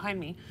at one behind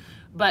me,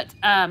 but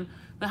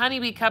the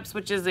honeybee cups,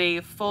 which is a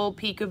full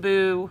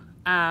peekaboo,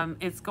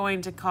 it's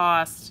going to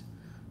cost,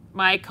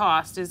 my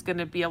cost is going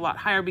to be a lot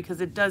higher because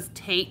it does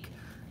take,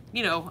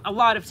 you know, a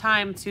lot of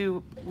time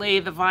to lay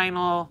the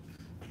vinyl,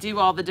 do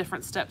all the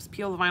different steps,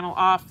 peel the vinyl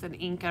off, then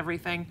ink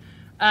everything.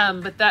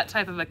 But that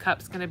type of a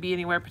cup is going to be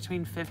anywhere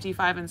between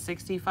 $55 and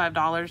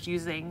 $65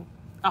 using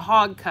a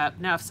Hogg cup.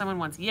 Now, if someone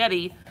wants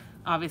Yeti,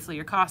 obviously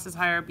your cost is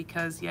higher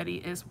because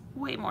Yeti is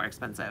way more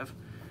expensive.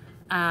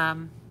 I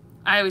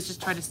always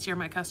just try to steer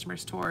my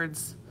customers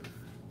towards,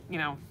 you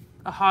know,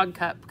 a Hogg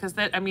cup, because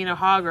that, I mean, a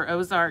Hogg or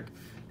Ozark.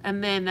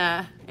 And then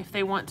if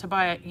they want to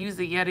buy it, use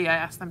a Yeti, I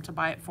ask them to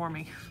buy it for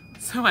me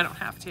so I don't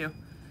have to.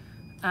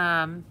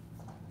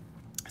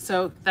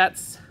 So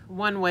that's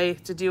one way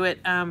to do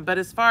it. But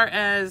as far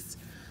as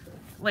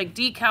like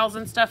decals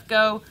and stuff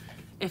go,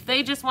 if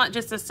they just want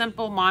just a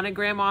simple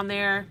monogram on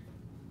there,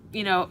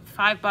 you know,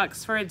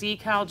 $5 for a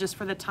decal just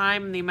for the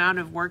time and the amount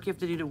of work you have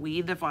to do to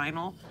weed the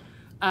vinyl.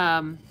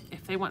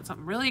 If they want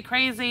something really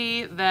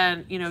crazy,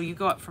 then, you know, you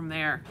go up from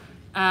there.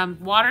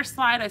 Water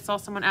slide, I saw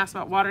someone ask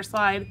about water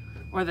slide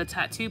or the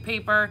tattoo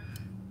paper.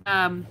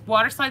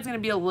 Water slide's gonna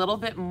be a little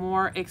bit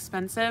more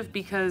expensive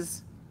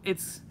because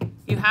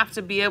you have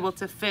to be able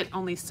to fit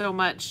only so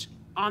much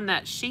on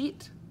that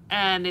sheet.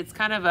 And it's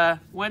kind of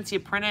a, once you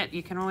print it,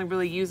 you can only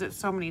really use it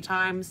so many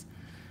times.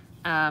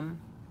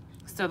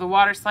 So the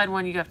water slide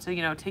one, you have to,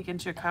 you know, take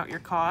into account your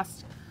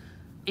cost.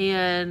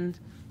 And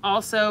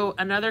also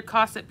another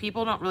cost that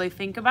people don't really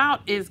think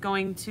about is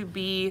going to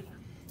be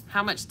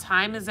how much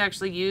time is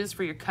actually used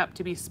for your cup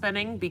to be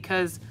spinning,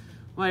 because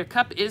when your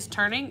cup is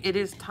turning, it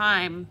is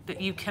time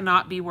that you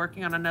cannot be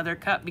working on another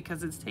cup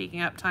because it's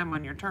taking up time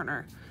on your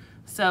turner.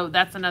 So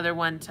that's another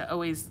one to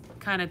always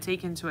kind of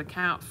take into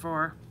account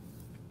for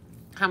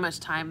how much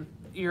time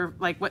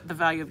like what the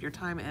value of your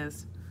time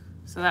is.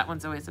 So that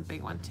one's always a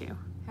big one too.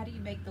 How do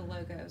you make the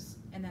logos?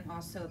 And then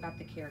also about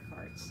the care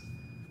cards.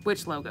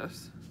 Which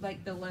logos?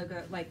 Like the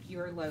logo, like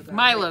your logo.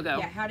 My like, logo.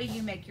 Yeah, how do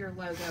you make your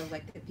logo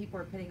like that people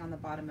are putting on the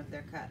bottom of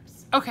their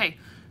cups? Okay,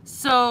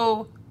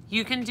 so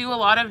you can do a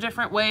lot of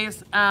different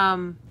ways.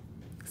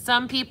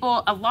 Some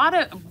people, a lot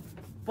of,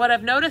 what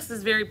I've noticed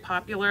is very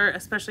popular,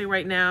 especially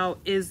right now,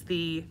 is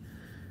the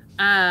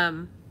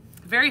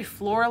very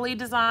florally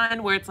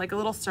designed where it's like a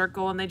little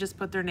circle and they just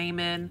put their name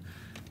in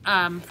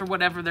for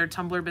whatever their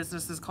Tumbler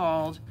business is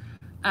called.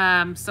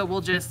 So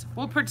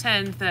we'll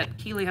pretend that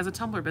Keely has a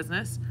Tumbler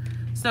business.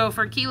 So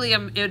for Keely,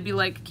 it would be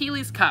like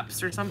Keely's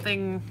Cups or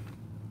something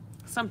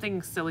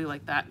silly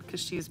like that, because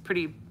she's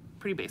pretty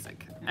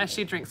basic as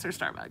she drinks her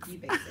Starbucks. You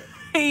basic.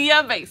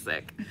 Yeah,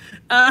 basic.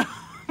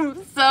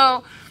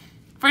 So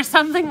for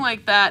something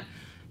like that,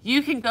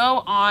 you can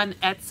go on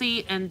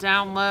Etsy and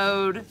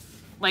download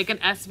like an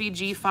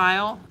SVG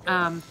file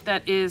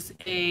that is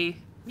a,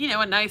 you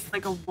know, a nice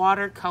like a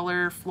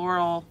watercolor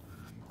floral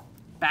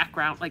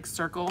background, like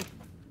circle.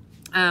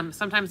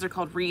 Sometimes they're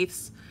called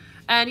wreaths,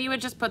 and you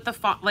would just put the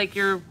font, like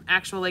your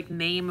actual like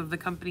name of the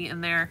company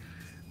in there.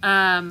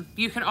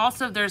 You can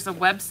also, there's a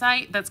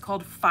website that's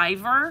called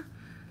Fiverr.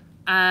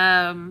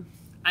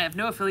 I have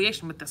no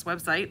affiliation with this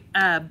website,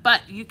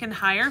 but you can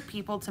hire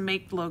people to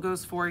make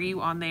logos for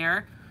you on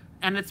there.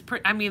 And it's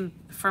I mean,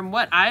 from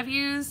what I've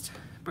used,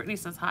 Brittany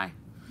says hi.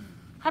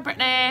 Hi,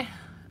 Brittany.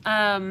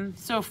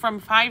 So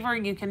from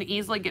Fiverr, you can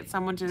easily get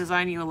someone to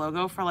design you a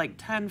logo for like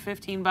 10,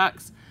 15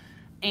 bucks.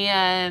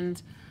 And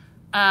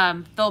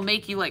they'll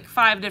make you like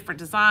 5 different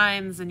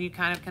designs, and you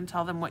kind of can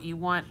tell them what you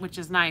want, which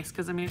is nice.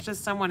 Cause I mean, it's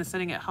just someone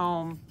sitting at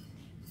home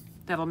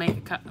that'll make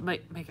a cup,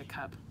 make a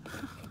cup.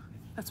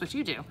 That's what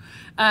you do.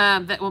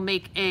 That will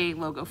make a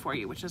logo for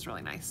you, which is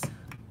really nice.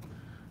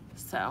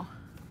 So.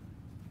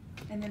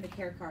 And then the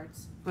care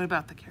cards. What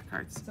about the care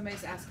cards?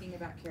 Somebody's asking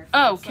about care cards.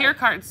 Oh, care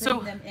cards. So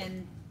them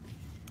in.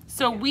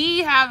 So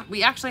yeah.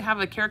 we actually have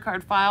a care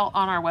card file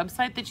on our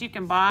website that you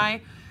can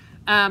buy.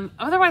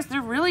 Otherwise,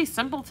 they're really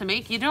simple to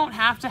make. You don't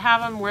have to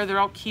have them where they're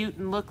all cute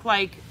and look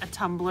like a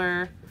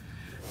tumbler.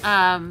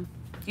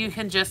 You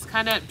can just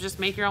kind of just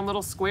make your own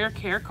little square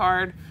care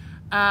card.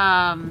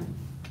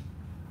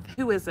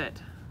 Who is it?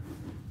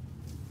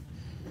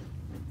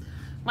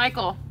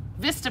 Michael.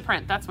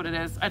 Vistaprint, that's what it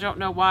is. I don't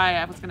know why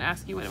I was going to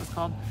ask you what it was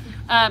called.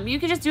 You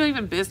can just do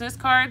even business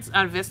cards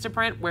on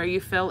Vistaprint where you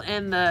fill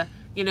in the,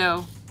 you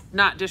know,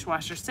 not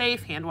dishwasher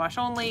safe, hand wash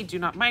only, do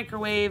not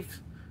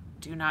microwave,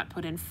 do not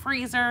put in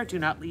freezer, do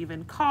not leave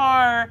in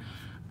car.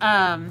 You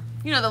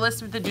know, the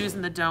list of the do's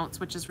and the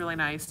don'ts, which is really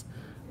nice.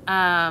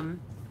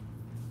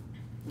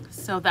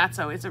 So that's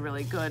always a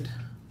really good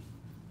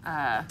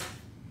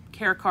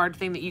care card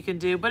thing that you can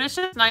do. But it's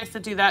just nice to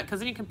do that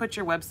because then you can put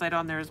your website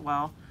on there as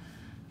well.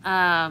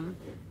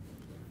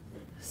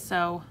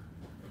 So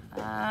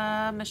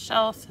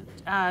Michelle,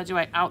 do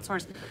I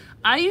outsource?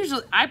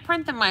 I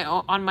print them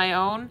on my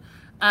own.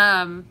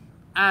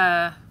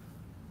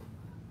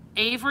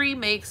 Avery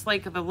makes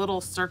like the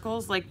little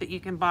circles like that you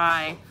can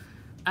buy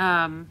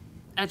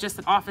at just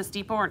an Office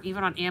Depot or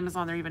even on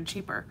Amazon. They're even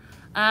cheaper.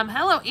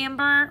 Hello,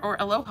 Amber, or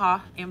Aloha,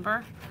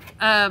 Amber.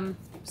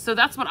 So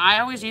that's what I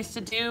always used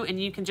to do, and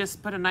you can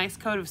just put a nice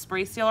coat of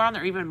spray sealer on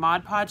there, or even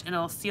Mod Podge, and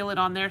it'll seal it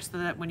on there so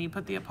that when you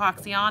put the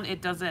epoxy on,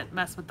 it doesn't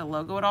mess with the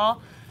logo at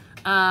all.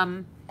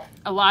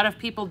 A lot of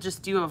people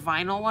just do a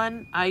vinyl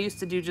one. I used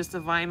to do just a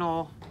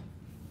vinyl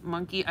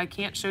monkey. I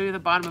can't show you the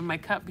bottom of my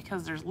cup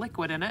because there's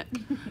liquid in it.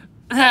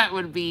 That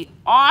would be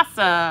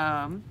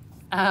awesome.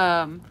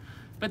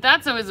 But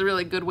that's always a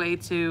really good way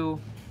to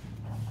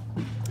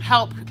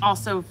help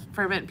also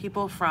prevent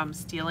people from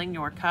stealing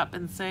your cup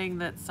and saying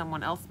that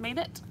someone else made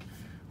it,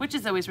 which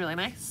is always really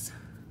nice.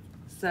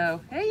 So,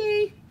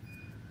 hey,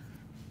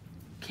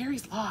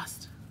 Carrie's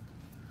lost.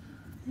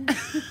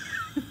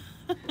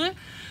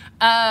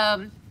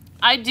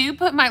 I do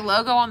put my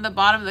logo on the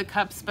bottom of the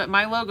cups, but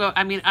my logo,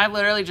 I mean, I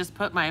literally just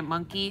put my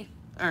monkey,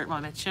 or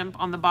well, my chimp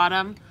on the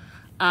bottom.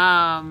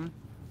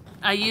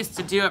 I used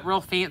to do it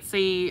real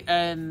fancy,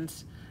 and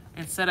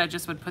instead I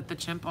just would put the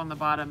chimp on the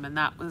bottom, and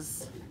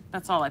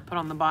that's all I put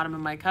on the bottom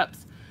of my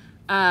cups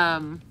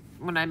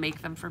when I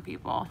make them for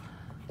people.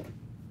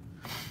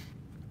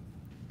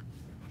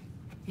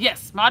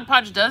 Yes, Mod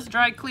Podge does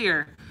dry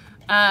clear.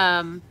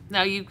 Now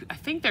I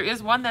think there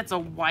is one that's a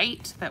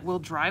white that will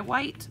dry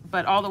white,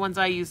 but all the ones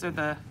I use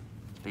are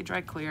they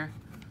dry clear.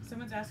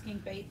 Someone's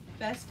asking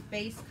best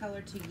base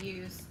color to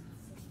use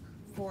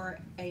for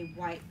a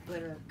white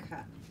glitter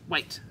cup.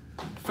 White,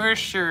 for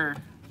sure.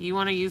 You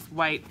want to use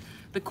white.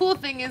 The cool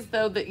thing is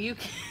though that you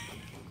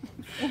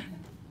can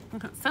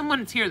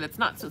someone's here that's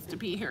not supposed to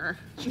be here.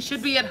 She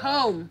should be at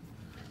home,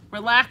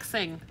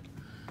 relaxing.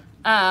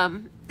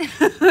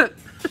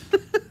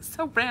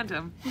 So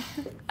random.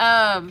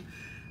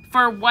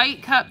 For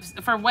white cups,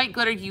 for white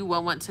glitter, you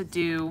will want to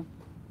do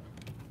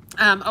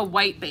a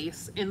white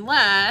base,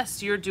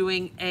 unless you're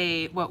doing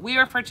what we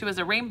refer to as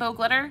a rainbow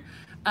glitter.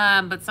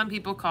 But some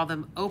people call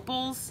them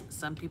opals.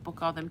 Some people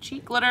call them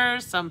cheek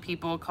glitters. Some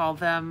people call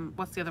them,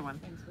 what's the other one?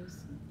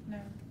 Translucent. No.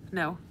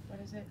 No. What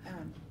is it?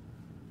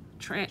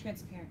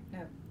 Transparent.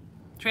 No.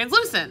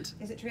 Translucent.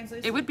 Is it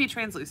translucent? It would be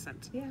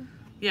translucent. Yeah.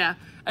 Yeah.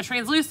 A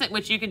translucent,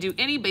 which you can do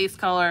any base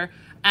color.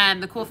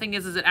 And the cool thing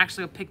is it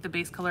actually will pick the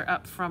base color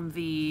up from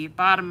the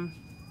bottom,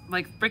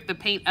 like break the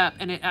paint up,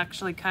 and it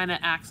actually kind of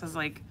acts as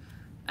like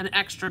an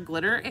extra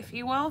glitter, if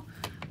you will,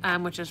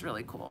 which is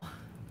really cool.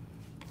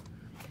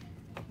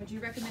 Would you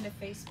recommend a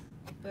Facebook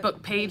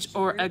Book page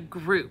or group? a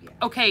group? Yeah.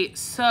 Okay,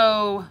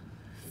 so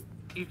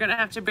you're gonna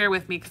have to bear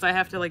with me because I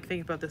have to like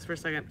think about this for a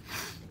second.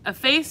 A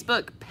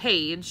Facebook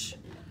page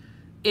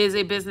is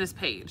a business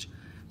page,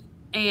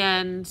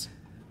 and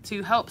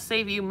to help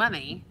save you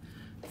money,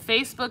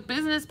 Facebook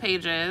business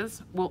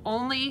pages will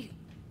only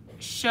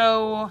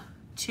show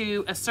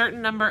to a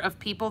certain number of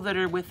people that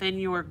are within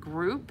your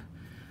group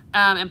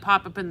and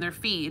pop up in their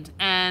feed.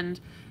 And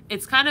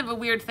it's kind of a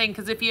weird thing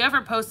because if you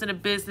ever post in a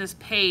business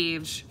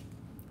page,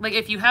 like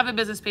if you have a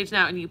business page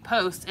now and you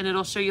post and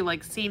it'll show you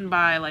like seen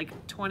by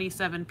like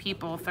 27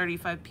 people,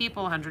 35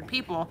 people, 100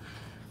 people,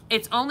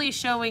 it's only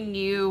showing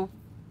you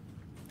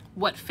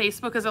what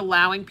Facebook is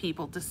allowing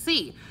people to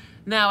see.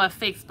 Now a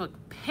Facebook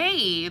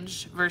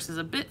page versus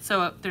a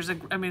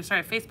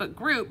Facebook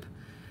group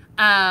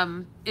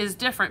is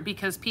different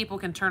because people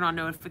can turn on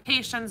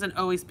notifications and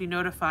always be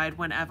notified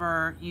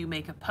whenever you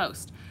make a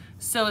post.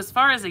 So as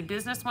far as a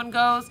business one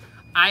goes,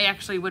 I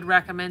actually would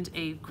recommend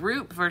a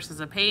group versus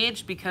a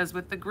page, because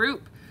with the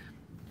group,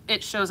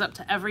 it shows up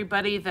to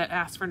everybody that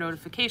asks for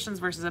notifications,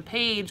 versus a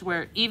page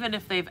where even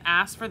if they've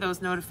asked for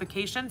those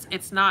notifications,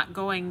 it's not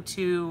going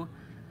to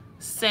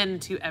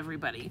send to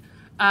everybody.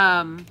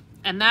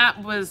 And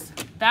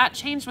that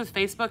changed with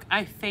Facebook,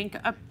 I think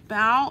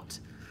about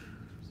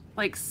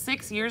like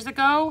 6 years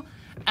ago.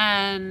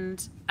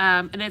 And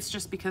it's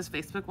just because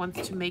Facebook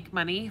wants to make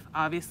money,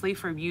 obviously,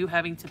 for you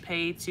having to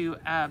pay to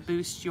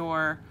boost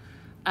your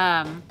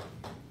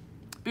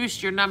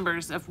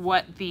numbers of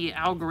what the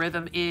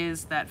algorithm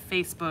is that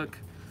Facebook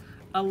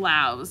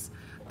allows.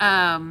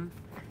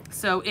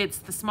 So it's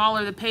the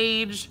smaller the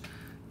page.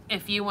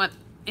 If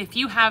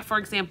you have, for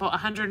example,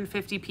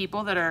 150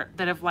 people that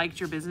have liked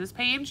your business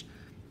page,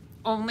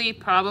 only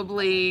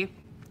probably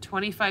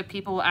 25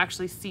 people will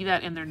actually see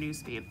that in their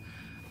newsfeed.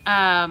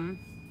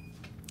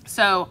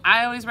 So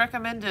I always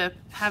recommend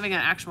having an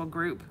actual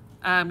group.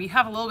 You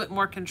have a little bit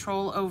more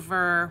control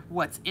over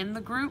what's in the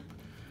group.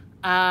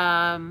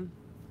 The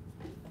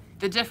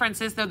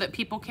difference is though that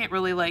people can't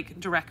really like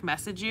direct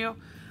message you,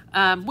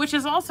 which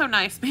is also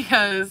nice,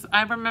 because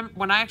I remember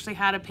when I actually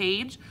had a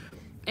page,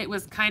 it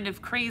was kind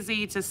of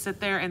crazy to sit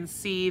there and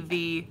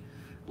see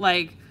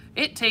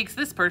it takes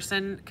this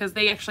person, because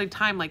they actually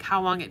time like how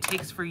long it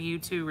takes for you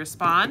to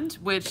respond,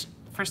 which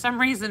for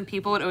some reason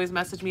people would always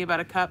message me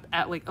about a cup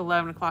at like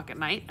 11 o'clock at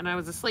night and I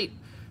was asleep,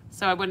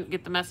 so I wouldn't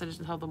get the message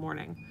until the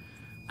morning.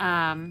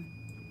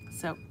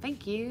 So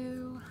thank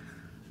you.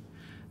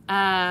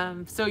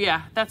 So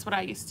yeah, that's what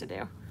I used to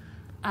do.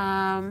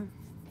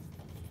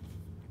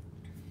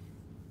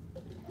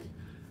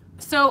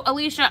 So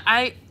Alicia,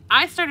 I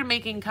started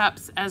making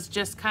cups as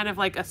just kind of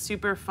like a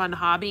super fun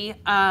hobby.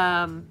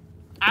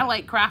 I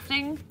like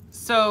crafting,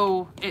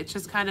 so it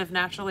just kind of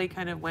naturally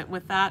kind of went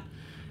with that.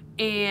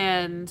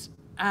 And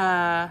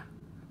it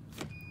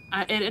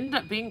ended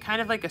up being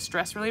kind of like a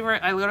stress reliever.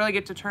 I literally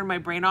get to turn my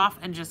brain off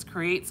and just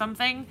create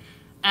something.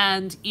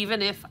 And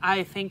even if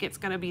I think it's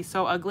going to be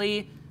so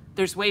ugly,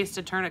 there's ways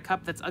to turn a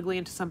cup that's ugly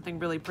into something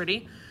really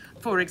pretty.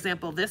 For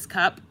example, this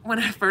cup, when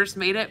I first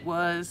made it,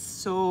 was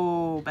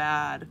so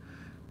bad.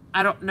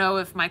 I don't know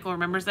if Michael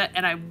remembers that,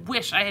 and I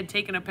wish I had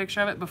taken a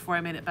picture of it before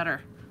I made it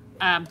better.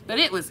 But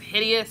it was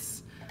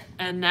hideous,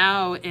 and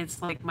now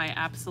it's like my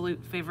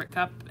absolute favorite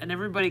cup, and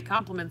everybody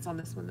compliments on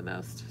this one the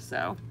most,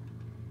 so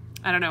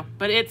I don't know.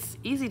 But it's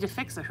easy to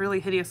fix a really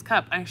hideous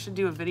cup. I should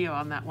do a video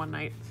on that one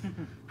night.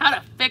 How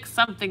to fix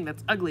something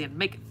that's ugly and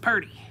make it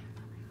pretty.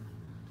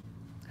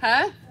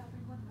 Huh?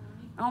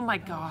 Oh my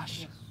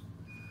gosh.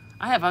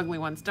 I have ugly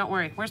ones, don't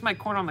worry. Where's my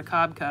corn on the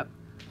cob cup?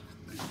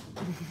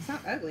 It's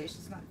not ugly, it's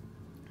just not,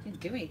 you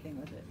didn't do anything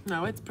with it.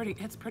 No, it's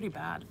pretty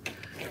bad.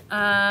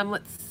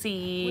 Let's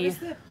see. What is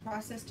the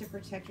process to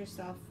protect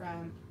yourself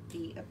from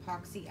the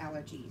epoxy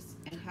allergies?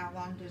 And how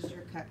long does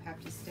your cup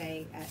have to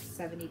stay at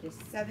 70 to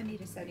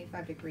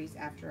 75 degrees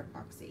after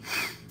epoxy?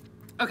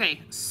 Okay,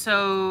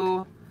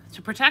 so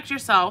to protect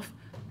yourself,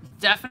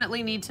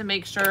 definitely need to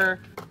make sure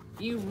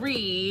you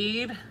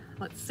read,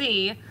 let's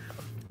see,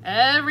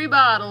 every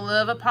bottle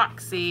of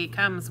epoxy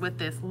comes with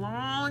this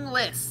long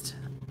list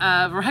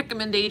of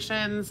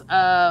recommendations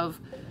of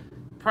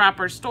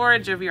proper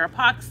storage of your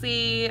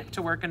epoxy,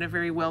 to work in a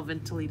very well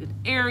ventilated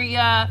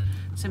area,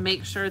 to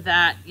make sure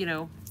that, you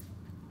know,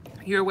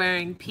 you're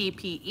wearing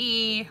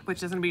PPE,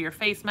 which is going to be your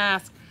face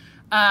mask.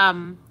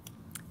 The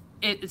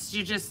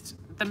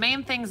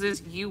main things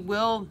is you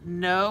will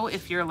know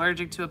if you're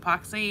allergic to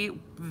epoxy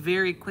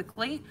very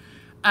quickly.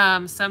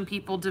 Some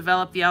people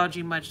develop the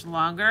allergy much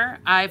longer.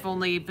 I've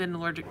only been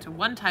allergic to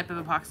one type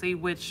of epoxy,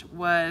 which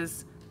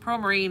was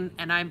Promarine,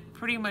 and I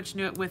pretty much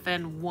knew it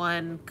within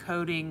one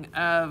coating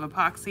of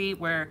epoxy,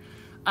 where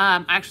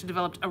I actually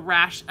developed a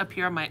rash up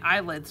here on my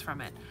eyelids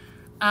from it.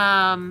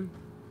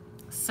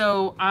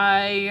 So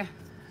I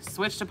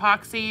switched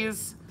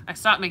epoxies. I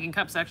stopped making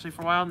cups actually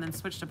for a while, and then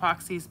switched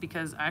epoxies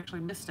because I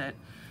actually missed it.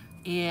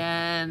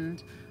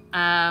 And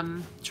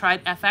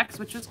tried FX,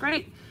 which was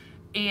great.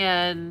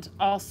 And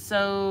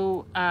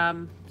also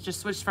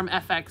just switched from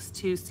FX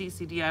to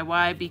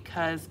CCDIY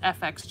because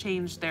FX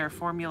changed their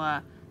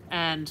formula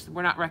and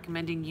we're not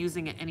recommending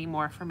using it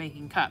anymore for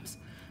making cups.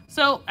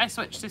 So I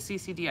switched to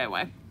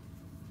CCDIY.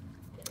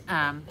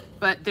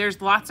 But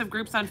there's lots of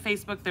groups on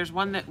Facebook. There's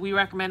one that we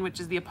recommend, which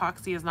is the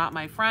Epoxy Is Not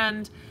My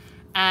Friend.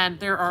 And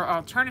there are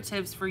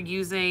alternatives for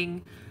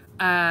using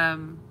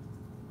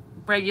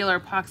regular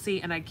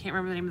epoxy, and I can't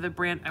remember the name of the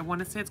brand. I want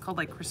to say it's called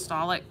like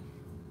Crystallic,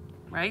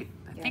 right?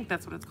 I think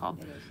that's what it's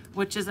called,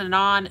 which is a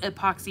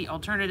non-epoxy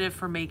alternative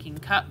for making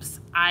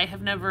cups. I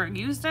have never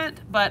used it,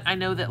 but I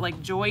know that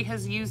like Joy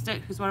has used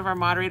it, who's one of our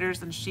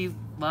moderators, and she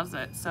loves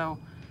it. So,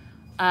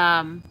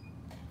 yeah,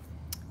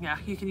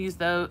 you can use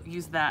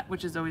that,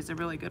 which is always a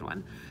really good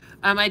one.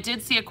 I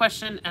did see a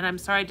question, and I'm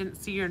sorry I didn't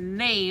see your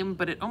name,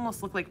 but it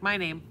almost looked like my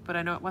name, but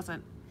I know it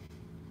wasn't.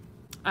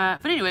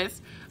 But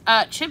anyways,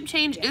 chip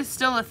change is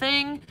still a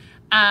thing.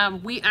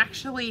 We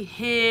actually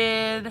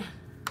hid...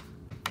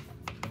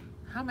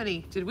 How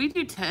many? Did we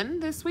do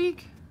 10 this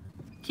week?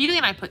 Keely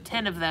and I put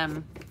 10 of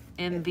them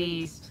in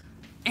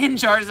in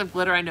jars of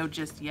glitter, I know,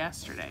 just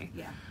yesterday.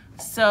 Yeah.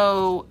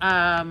 So,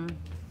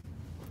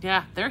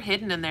 yeah, they're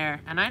hidden in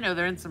there. And I know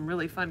they're in some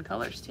really fun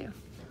colors, too.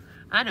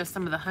 I know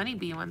some of the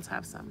honeybee ones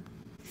have some.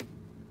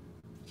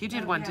 You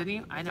did one, didn't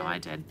you? I know I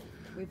did.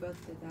 We both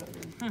did that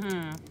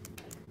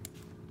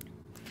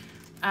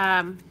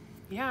one.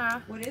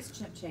 Yeah. What is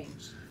chip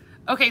change?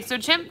 Okay, so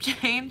chip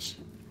change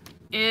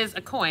is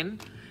a coin.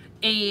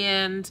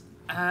 And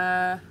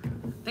I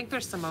think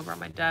there's some over on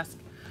my desk.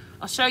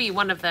 I'll show you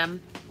one of them,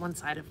 one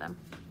side of them.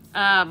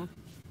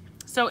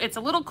 So it's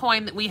a little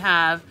coin that we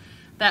have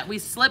that we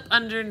slip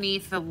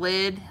underneath the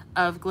lid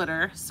of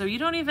glitter. So you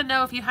don't even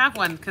know if you have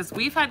one, because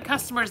we've had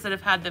customers that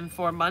have had them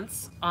for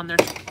months on their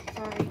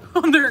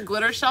on their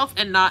glitter shelf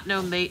and not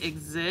known they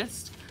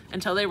exist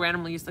until they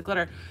randomly use the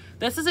glitter.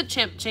 This is a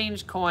chip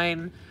change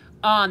coin.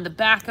 On the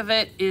back of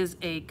it is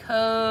a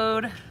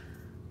code.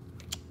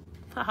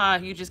 Haha,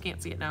 you just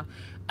can't see it now.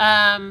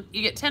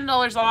 You get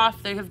 $10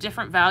 off. They have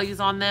different values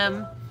on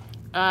them.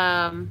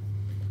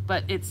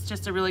 But it's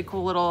just a really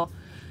cool little,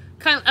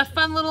 kind of a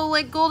fun little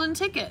like golden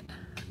ticket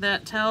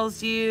that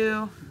tells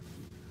you,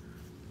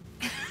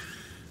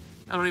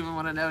 I don't even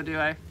want to know, do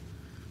I?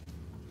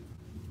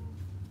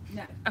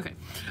 No. Okay.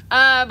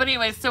 But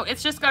anyways, so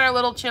it's just got our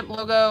little chimp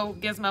logo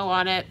gizmo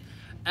on it.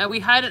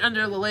 We hide it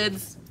under the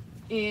lids.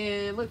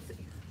 And let's see.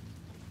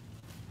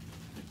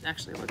 It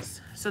actually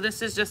looks, so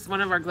this is just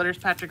one of our glitters,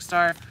 Patrick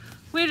Star.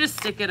 We just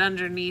stick it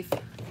underneath.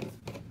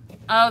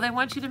 Oh, they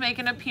want you to make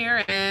an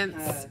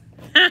appearance.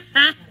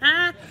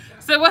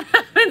 So what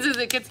happens is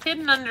it gets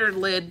hidden under a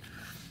lid,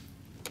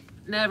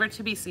 never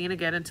to be seen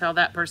again until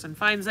that person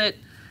finds it.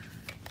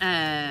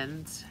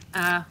 And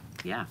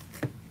yeah,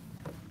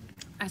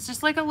 it's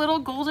just like a little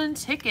golden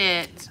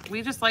ticket.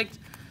 We just liked.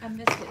 I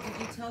missed it.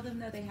 Did you tell them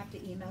though they have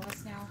to email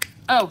us now?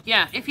 Oh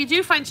yeah, if you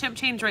do find chimp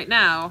change right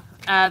now,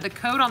 the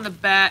code on the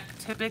back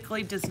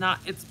typically does not.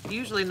 It's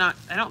usually not.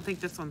 I don't think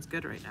this one's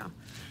good right now.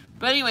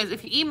 But anyways,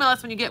 if you email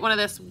us when you get one of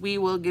this, we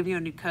will give you a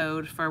new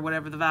code for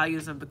whatever the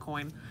values of the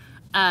coin.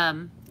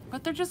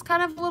 But they're just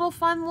kind of a little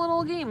fun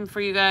little game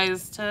for you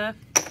guys to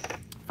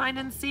find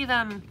and see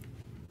them.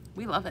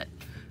 We love it.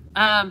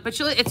 But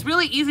it's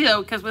really easy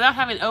though, because without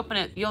having to open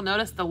it, you'll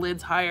notice the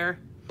lid's higher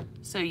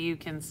so you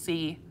can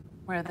see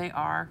where they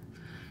are.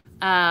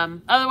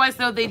 Otherwise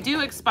though, they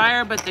do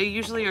expire, but they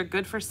usually are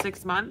good for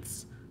 6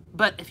 months.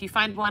 But if you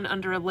find one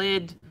under a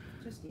lid,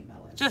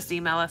 just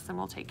email us and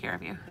we'll take care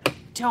of you.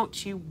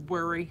 Don't you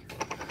worry.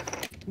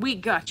 We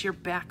got your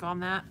back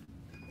on that.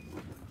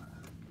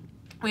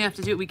 We have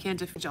to do what we can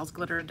to fix y'all's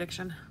glitter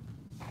addiction.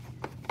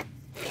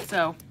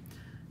 So,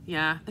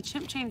 yeah, the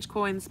chimp change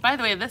coins. By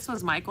the way, this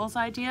was Michael's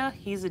idea.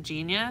 He's a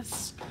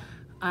genius.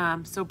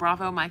 So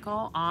bravo,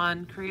 Michael,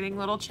 on creating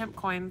little chimp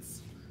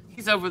coins.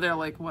 He's over there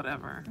like,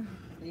 whatever.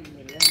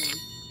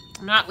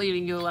 I'm not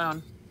leaving you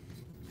alone.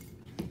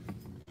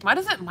 Why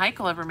doesn't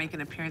Michael ever make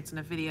an appearance in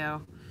a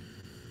video?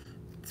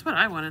 That's what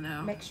I want to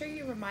know. Make sure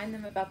you remind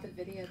them about the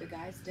video the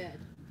guys did.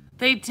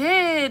 They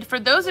did. For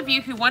those of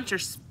you who want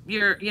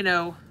your you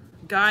know,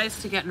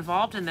 guys to get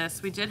involved in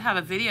this, we did have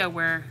a video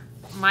where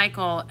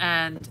Michael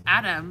and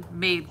Adam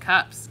made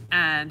cups,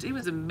 and it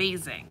was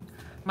amazing.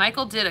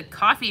 Michael did a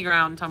coffee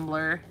ground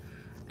tumbler,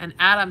 and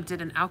Adam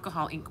did an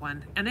alcohol ink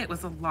one, and it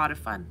was a lot of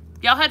fun.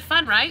 Y'all had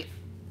fun, right?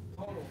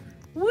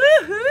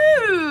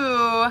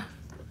 Woohoo!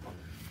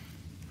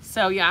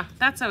 So yeah,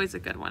 that's always a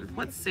good one.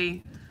 Let's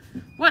see.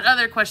 What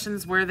other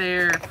questions were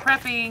there?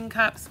 Prepping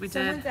cups we did.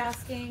 Someone's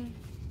asking,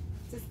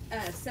 a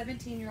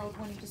 17-year-old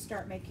wanting to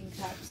start making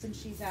cups, and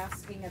she's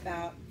asking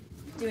about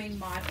doing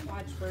Mod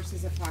Podge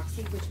versus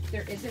epoxy, which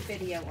there is a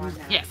video on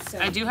that. Yes, so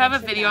I do have a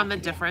video on the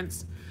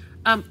difference.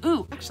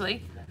 Ooh,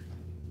 actually,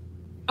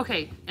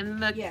 okay, in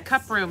the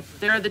cup room,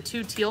 there are the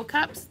 2 teal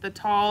cups. The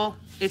tall,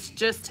 it's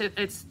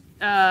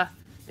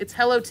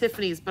Hello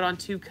Tiffany's, but on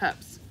 2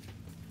 cups.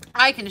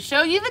 I can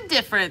show you the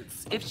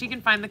difference if she can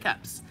find the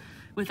cups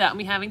without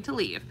me having to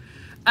leave.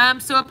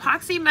 So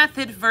epoxy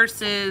method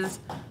versus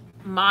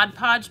Mod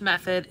Podge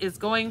method is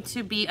going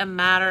to be a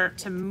matter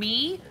to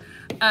me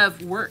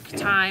of work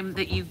time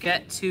that you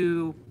get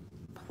to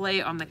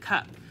play on the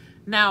cup.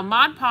 Now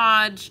Mod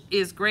Podge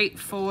is great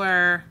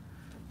for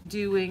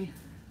doing,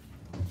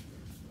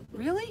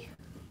 really?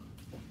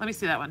 Let me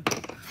see that one.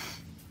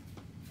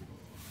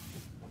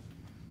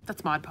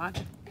 That's Mod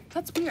Podge.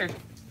 That's weird.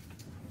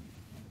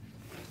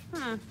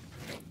 One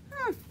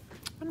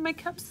of my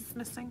cups is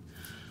missing.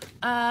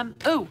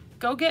 Oh,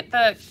 go get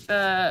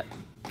the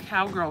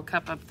cowgirl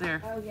cup up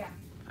there. Oh yeah.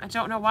 I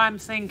don't know why I'm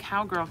saying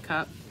cowgirl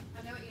cup.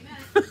 I know what you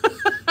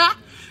meant.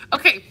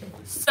 Okay,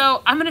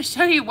 so I'm gonna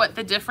show you what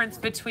the difference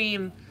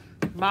between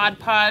Mod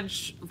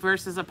Podge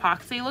versus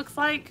epoxy looks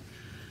like.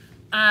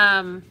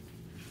 And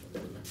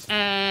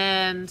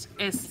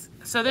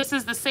so this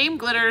is the same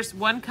glitters,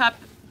 1 cup.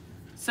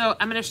 So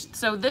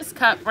so this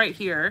cup right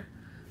here,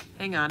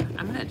 hang on,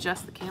 I'm gonna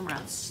adjust the camera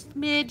a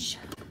smidge.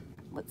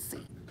 Let's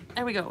see,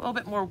 there we go, a little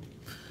bit more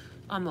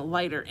on the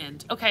lighter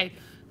end. Okay,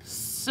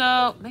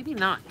 so maybe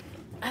not,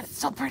 that's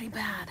still pretty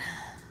bad.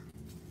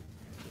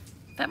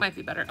 That might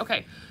be better.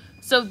 Okay,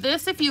 so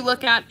this, if you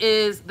look at,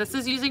 this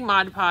is using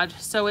Mod Podge,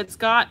 so it's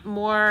got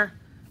more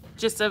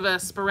just of a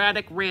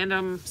sporadic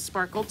random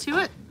sparkle to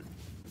it.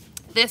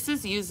 This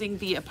is using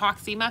the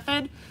epoxy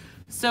method.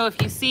 So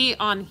if you see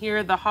on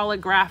here, the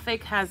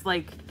holographic has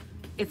like,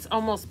 it's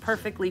almost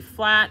perfectly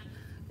flat.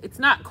 It's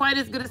not quite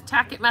as good as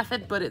Tack-It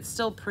method, but it's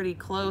still pretty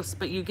close,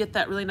 but you get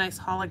that really nice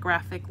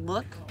holographic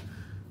look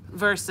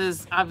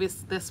versus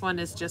obviously this one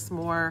is just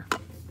more,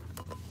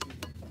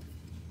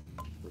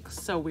 looks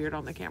so weird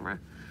on the camera.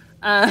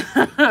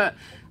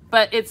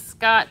 But it's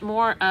got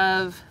more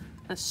of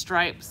the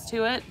stripes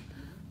to it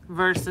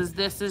versus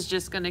this is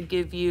just gonna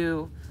give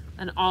you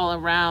an all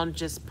around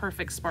just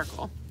perfect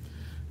sparkle.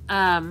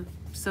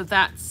 So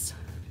that's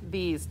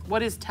these.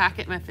 What is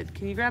Tack-It method?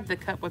 Can you grab the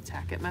cup with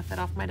Tack-It method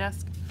off my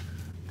desk?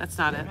 That's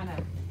not it.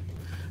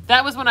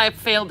 That was when I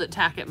failed at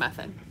Tack-It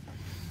method.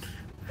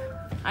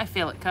 I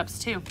fail at cups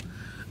too.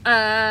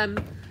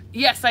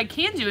 Yes, I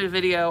can do a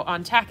video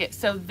on Tack-It.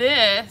 So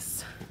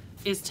this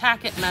is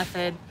Tack-It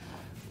method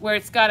where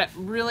it's got it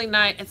really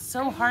nice. It's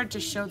so hard to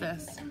show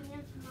this.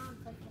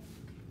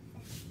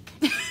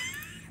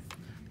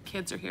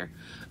 Kids are here.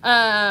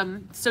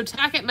 So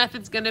Tack-It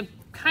method's gonna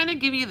kind of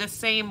give you the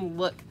same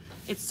look.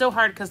 It's so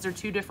hard because they're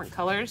 2 different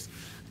colors.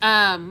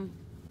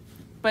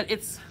 But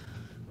it's,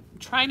 I'm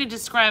trying to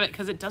describe it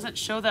because it doesn't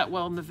show that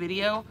well in the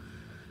video.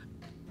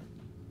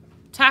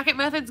 Tack-It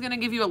method's gonna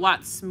give you a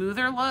lot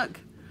smoother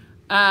look.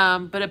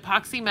 But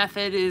epoxy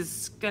method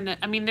is gonna,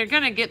 I mean, they're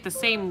gonna get the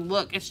same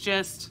look. It's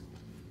just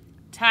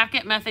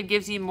Tack-It method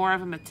gives you more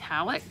of a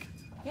metallic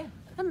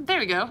There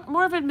we go.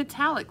 More of a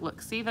metallic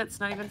look. See, that's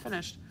not even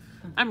finished.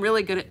 I'm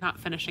really good at not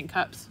finishing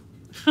cups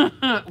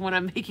when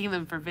I'm making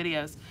them for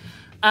videos.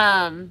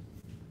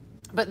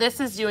 But this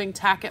is doing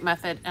tack it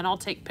method, and I'll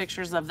take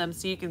pictures of them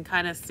so you can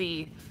kind of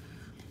see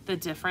the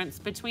difference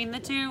between the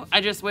two.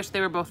 I just wish they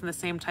were both in the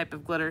same type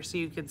of glitter so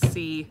you could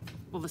see,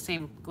 well, the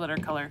same glitter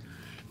color.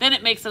 Then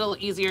it makes it a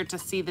little easier to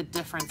see the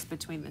difference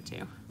between the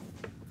two.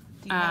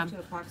 Do you have to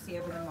epoxy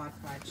over the Mod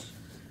Podge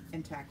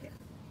and tack it?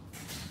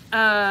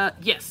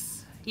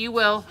 Yes, you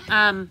will.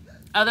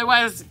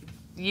 Otherwise,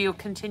 you'll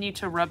continue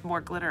to rub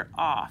more glitter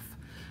off.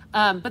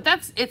 But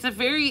it's a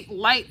very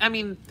light, I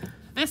mean,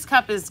 this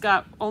cup has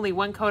got only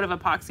one coat of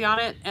epoxy on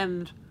it,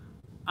 and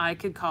I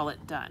could call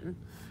it done.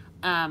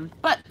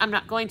 But I'm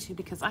not going to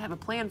because I have a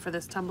plan for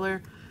this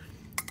tumbler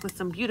with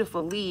some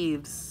beautiful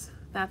leaves.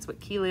 That's what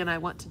Keely and I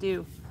want to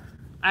do.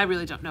 I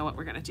really don't know what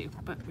we're going to do,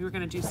 but we were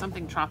going to do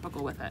something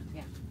tropical with it.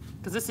 Yeah.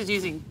 Because this is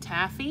using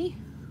taffy,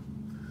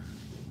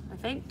 I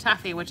think.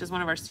 Taffy, which is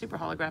one of our super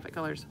holographic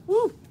colors.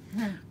 Woo!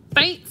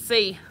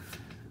 Fancy!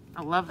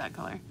 I love that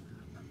color.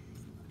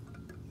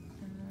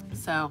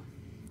 So,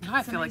 now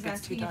I feel like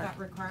it's too dark. About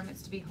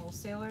requirements to be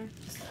wholesaler.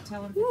 Just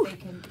tell them that they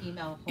can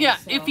email wholesale. Yeah,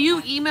 if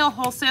you email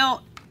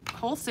wholesale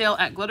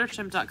at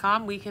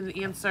glitterchimp.com, we can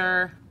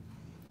answer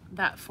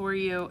that for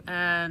you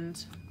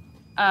and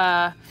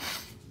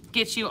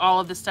get you all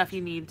of the stuff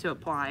you need to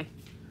apply.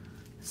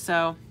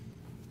 So,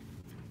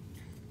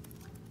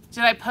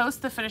 did I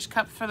post the finished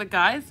cups for the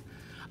guys?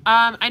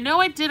 I know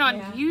I did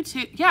on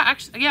YouTube. Yeah,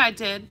 actually, yeah, I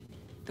did.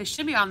 They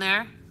should be on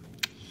there.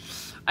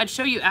 I'd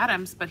show you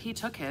Adam's, but he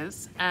took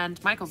his,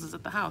 and Michael's is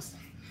at the house.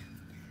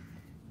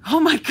 Oh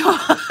my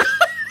God.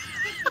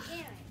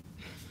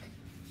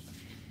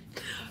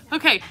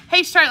 Okay,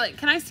 hey Charlotte,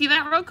 can I see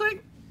that real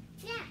quick?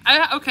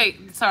 Yeah. Okay,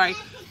 sorry.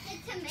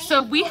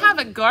 So we have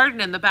a garden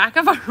in the back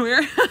of our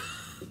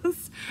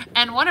warehouse,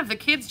 and one of the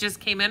kids just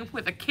came in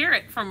with a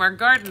carrot from our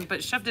garden,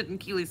 but shoved it in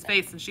Keely's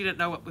face, and she didn't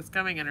know what was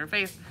coming in her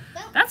face.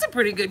 That's a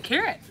pretty good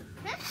carrot.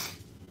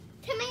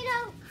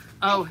 Tomato.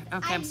 Oh,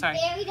 okay, I'm sorry.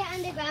 I buried it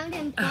underground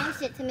and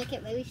bounced it to make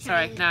it really shiny.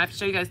 Sorry, now I have to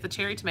show you guys the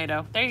cherry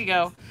tomato. There you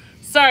go.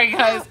 Sorry,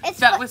 guys.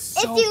 That was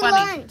so funny. It's your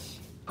lunch.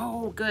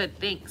 Oh, good.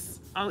 Thanks.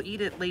 I'll eat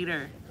it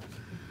later.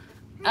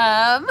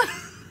 That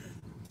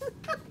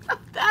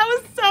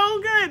was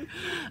so good.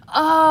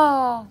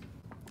 Oh,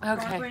 okay.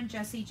 Barbara and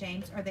Jesse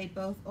James, are they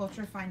both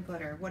ultra fine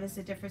glitter? What is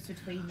the difference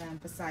between them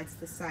besides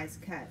the size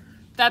cut?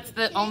 That's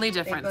the only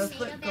difference. They both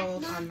look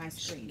gold on my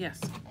screen. Yes.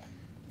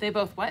 They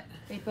both what?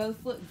 They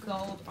both look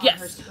gold on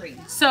her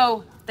screen.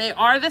 So they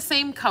are the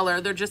same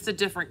color. They're just a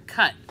different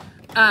cut.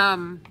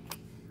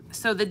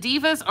 So the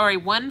Divas are a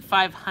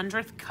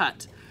 1/500th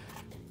cut.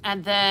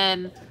 And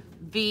then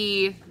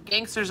the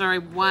Gangsters are a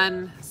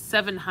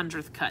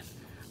 1/700th cut.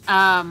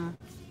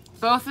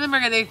 Both of them are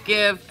going to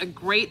give a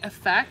great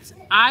effect.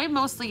 I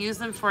mostly use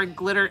them for a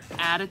glitter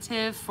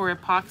additive for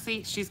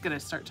epoxy. She's going to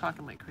start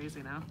talking like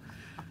crazy now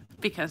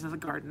because of the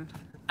garden.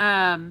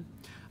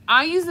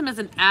 I use them as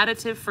an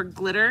additive for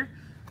glitter,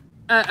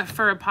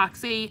 for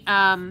epoxy.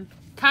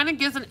 Kind of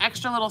gives an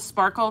extra little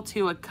sparkle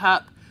to a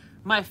cup.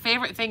 My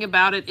favorite thing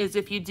about it is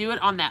if you do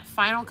it on that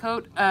final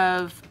coat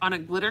on a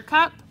glitter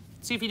cup.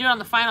 So if you do it on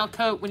the final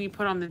coat when you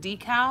put on the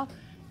decal,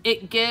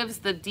 it gives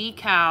the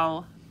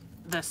decal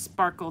the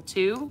sparkle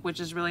too, which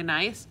is really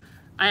nice.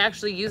 I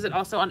actually use it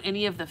also on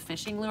any of the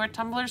fishing lure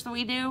tumblers that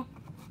we do,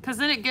 because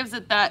then it gives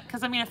it that,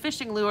 because I mean a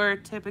fishing lure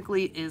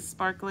typically is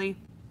sparkly,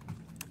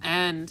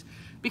 and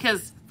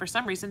because for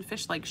some reason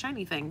fish like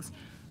shiny things.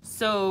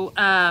 So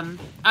I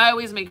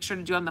always make sure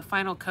to do on the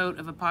final coat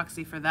of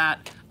epoxy for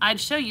that. I'd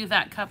show you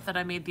that cup that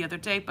I made the other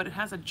day, but it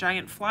has a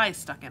giant fly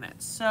stuck in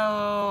it.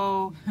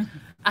 So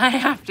I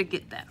have to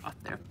get that off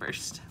there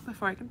first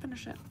before I can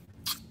finish it.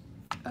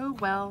 Oh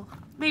well,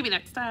 maybe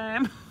next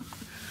time.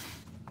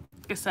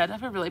 Like I said, I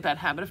have a really bad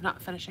habit of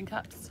not finishing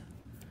cups.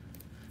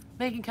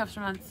 Making cups for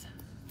months.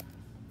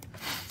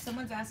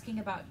 Someone's asking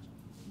about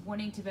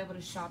wanting to be able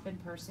to shop in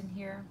person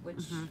here,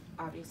 which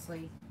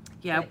obviously...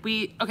 Yeah,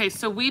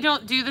 so we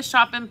don't do the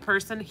shop in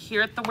person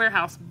here at the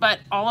warehouse, but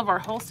all of our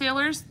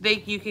wholesalers,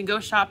 you can go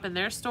shop in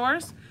their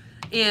stores,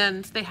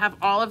 and they have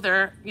all of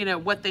their,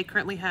 what they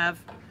currently have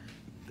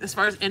as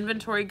far as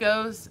inventory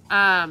goes,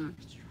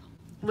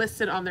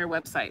 listed on their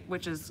website,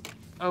 which is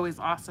always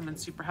awesome and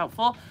super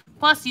helpful.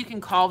 Plus, you can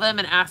call them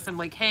and ask them,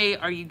 like, hey,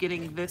 are you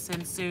getting this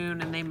in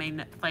soon? And they may,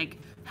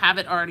 have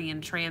it already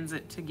in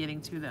transit to getting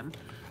to them.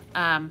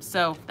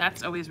 So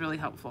that's always really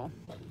helpful.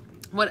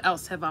 What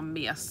else have I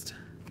missed?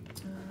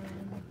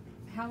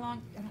 How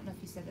long, I don't know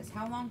if you said this,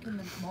 how long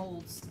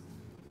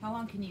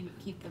can you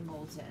keep the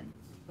molds in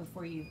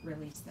before you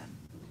release them?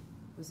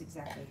 Was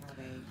exactly how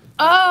they...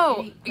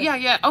 Oh,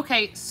 yeah,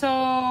 okay,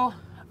 so...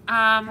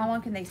 how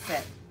long can they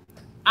sit?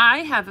 I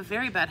have a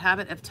very bad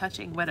habit of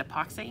touching wet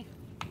epoxy.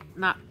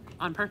 Not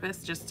on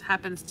purpose, just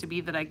happens to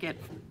be that I get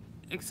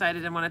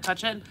excited and want to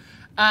touch it.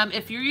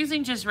 If you're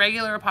using just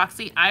regular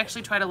epoxy, I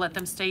actually try to let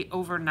them stay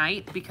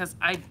overnight because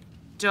I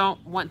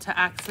don't want to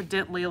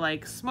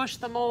accidentally smush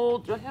the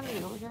mold. Do I have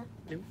any over here?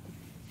 No.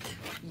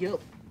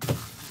 Yup.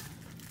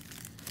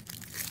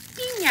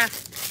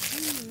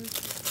 California.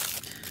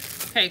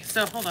 Okay,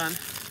 so hold on.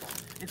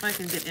 If I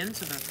can get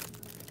into the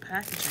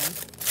packaging.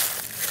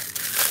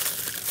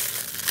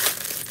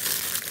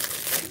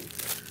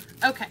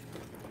 Okay,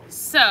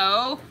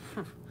 so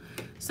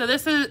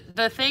this is,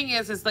 the thing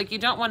is like you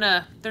don't want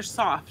to, they're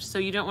soft, so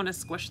you don't want to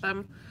squish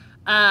them.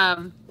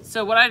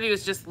 So what I do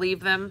is just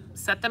leave them,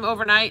 set them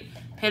overnight,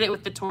 hit it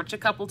with the torch a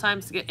couple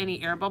times to get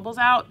any air bubbles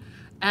out,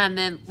 and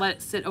then let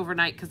it sit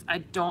overnight because I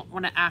don't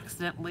want to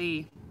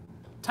accidentally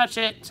touch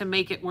it to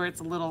make it where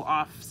it's a little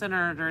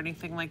off-centered or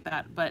anything like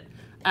that. But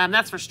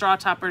that's for straw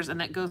toppers,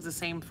 and that goes the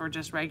same for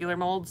just regular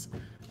molds.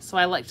 So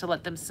I like to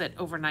let them sit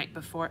overnight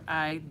before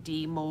I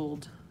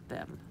demold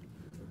them.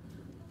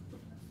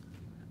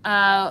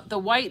 The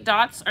white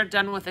dots are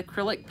done with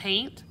acrylic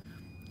paint,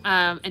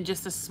 and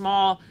just a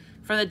small,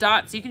 for the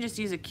dots, you can just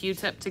use a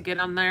Q-tip to get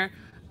on there.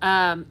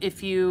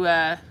 If you,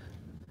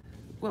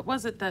 what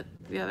was it that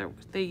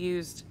they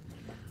used?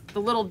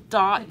 The little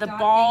dot, the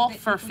ball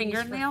for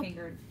fingernail,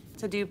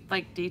 to do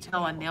like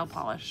detail on nail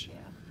polish,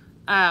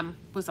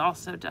 was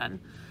also done.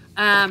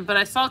 But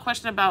I saw a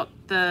question about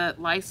the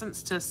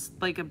license to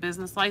like a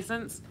business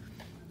license.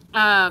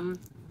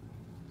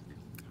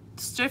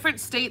 Different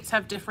states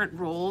have different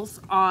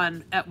rules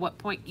on at what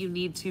point you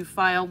need to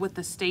file with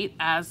the state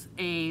as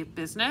a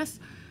business.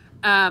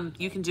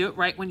 You can do it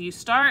right when you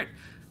start,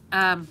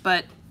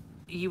 but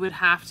you would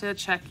have to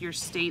check your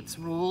state's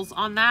rules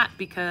on that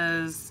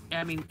because,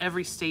 I mean,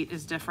 every state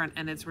is different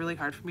and it's really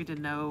hard for me to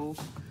know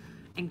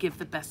and give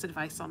the best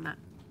advice on that.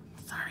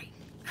 Sorry.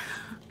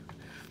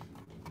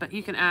 But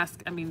you can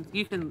ask, I mean,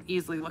 you can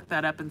easily look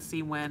that up and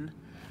see when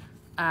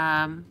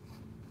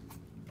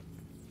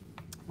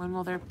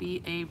will there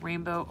be a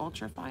rainbow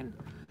ultrafine?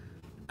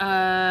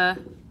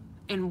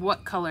 In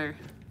what color?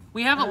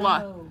 We have a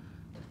lot.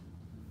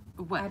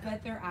 What? I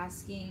bet they're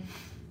asking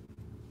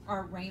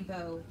our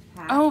rainbow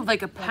pack. Oh,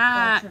 like a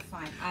pack.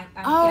 Ultrafine. I'm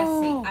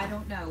guessing. I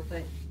don't know,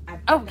 but I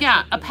bet oh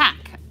yeah, a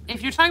pack.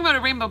 If you're talking about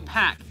a rainbow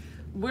pack,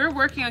 we're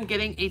working on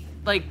getting a,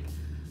 like,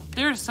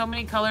 there are so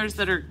many colors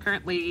that are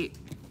currently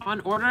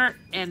on order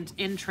and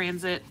in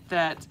transit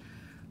that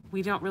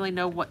we don't really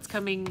know what's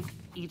coming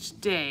each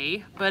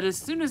day. But as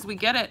soon as we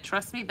get it,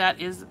 trust me, that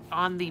is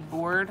on the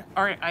board,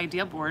 our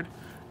idea board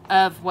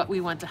of what we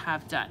want to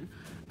have done.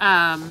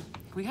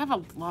 We have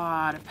a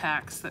lot of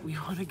packs that we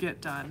want to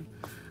get done.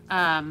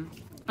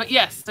 But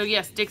yes, so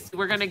yes, Dixie,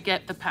 we're going to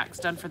get the packs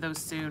done for those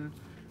soon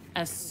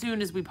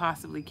as we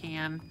possibly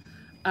can.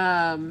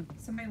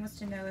 Somebody wants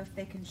to know if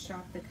they can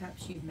shop the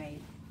cups you've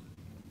made.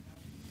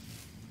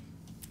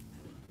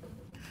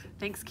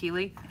 Thanks,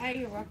 Keely. Oh,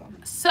 you're welcome.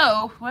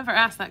 So, whoever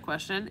asked that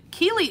question,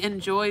 Keely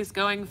enjoys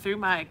going through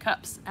my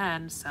cups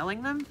and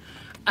selling them.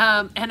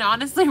 And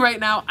honestly, right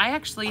now, I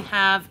actually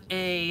have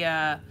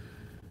a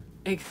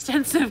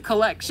extensive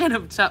collection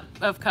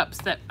of cups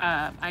that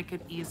I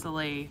could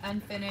easily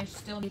unfinished,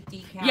 still need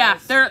decals. Yeah,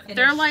 they're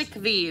finished. like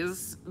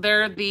these.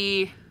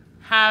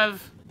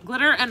 Have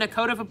glitter and a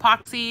coat of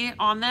epoxy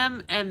on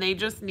them, and they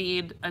just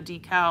need a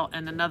decal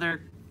and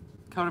another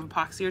coat of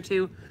epoxy or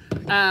two.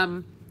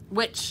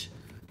 Which,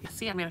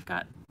 see,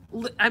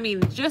 I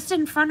mean, just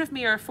in front of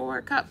me are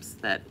 4 cups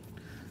that.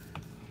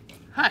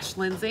 Hush,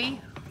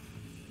 Lindsay.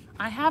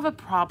 I have a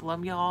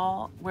problem,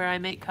 y'all, where I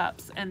make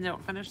cups and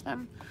don't finish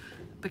them.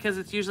 Because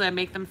it's usually I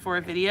make them for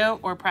a video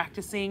or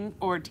practicing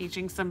or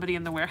teaching somebody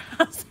in the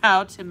warehouse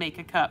how to make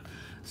a cup.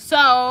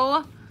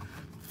 So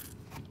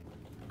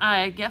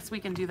I guess we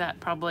can do that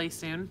probably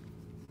soon.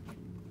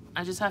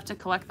 I just have to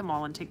collect them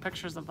all and take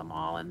pictures of them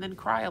all and then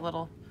cry a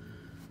little.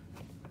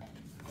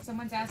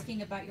 Someone's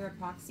asking about your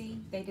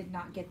epoxy. They did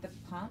not get the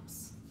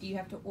pumps. Do you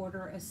have to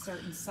order a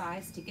certain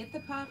size to get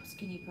the pumps?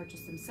 Can you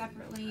purchase them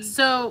separately?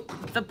 So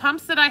the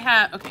pumps that I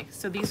have, okay,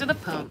 so these are the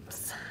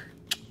pumps.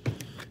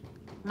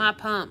 My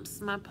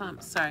pumps,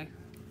 sorry.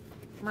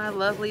 My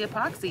lovely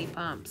epoxy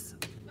pumps.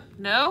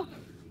 No?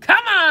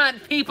 Come on,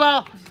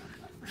 people!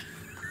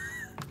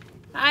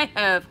 I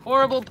have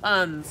horrible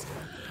puns.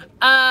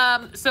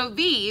 So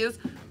these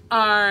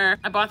are,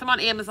 I bought them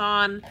on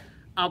Amazon.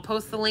 I'll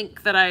post the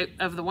link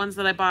of the ones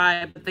that I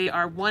buy, but they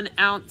are 1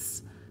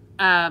 ounce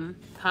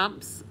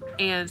pumps.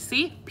 And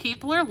see,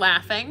 people are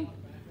laughing.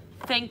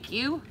 Thank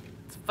you.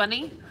 It's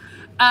funny.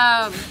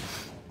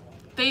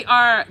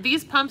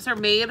 These pumps are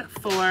made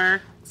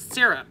for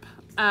syrup,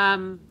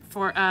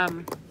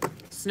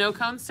 snow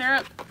cone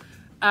syrup.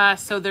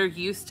 So they're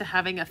used to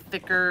having a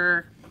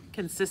thicker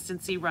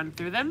consistency run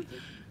through them.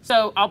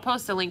 So I'll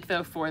post a link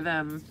though for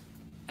them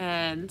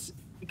and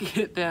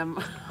get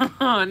them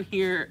on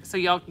here so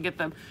y'all can get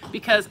them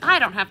because I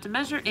don't have to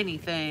measure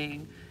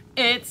anything.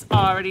 It's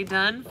already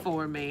done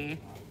for me.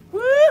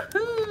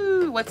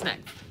 Woohoo! What's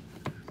next?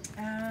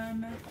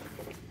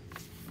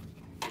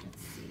 Let's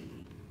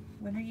see.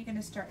 When are you going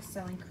to start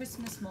selling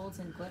Christmas molds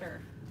and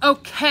glitter?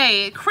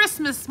 Okay,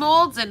 Christmas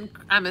molds and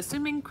I'm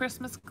assuming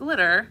Christmas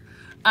glitter.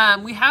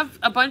 We have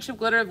a bunch of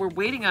glitter. We're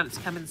waiting on it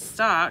to come in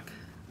stock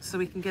so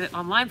we can get it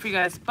online for you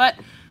guys. But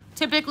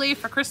typically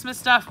for Christmas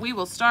stuff, we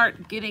will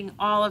start getting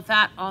all of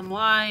that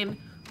online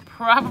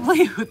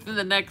probably within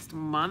the next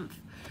month.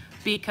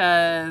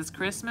 because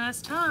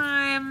Christmas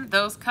time,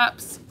 those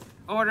cups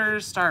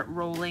orders start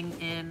rolling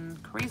in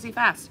crazy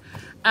fast.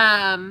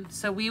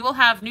 So we will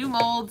have new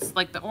molds,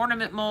 like the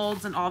ornament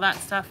molds and all that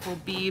stuff will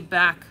be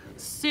back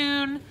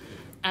soon.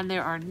 And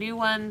there are new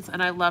ones.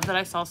 And I love that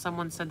I saw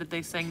someone said that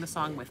they sang the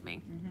song with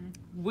me.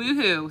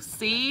 Woohoo.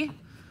 See?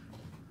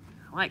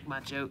 I like my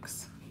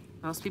jokes.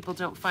 Most people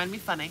don't find me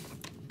funny.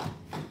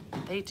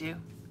 They do.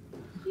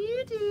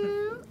 You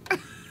do.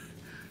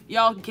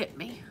 Y'all get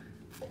me.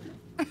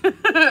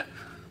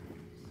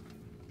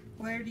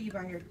 Where do you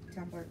buy your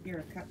tumbler,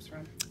 your cups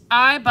from?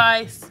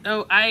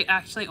 I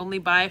actually only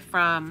buy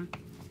from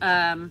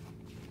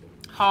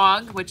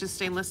Hogg, which is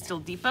Stainless Steel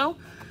Depot.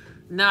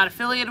 Not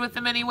affiliated with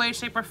them any way,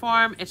 shape, or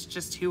form. It's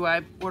just who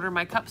I order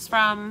my cups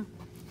from.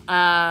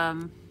 I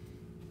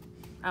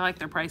like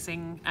their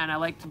pricing, and I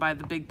like to buy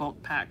the big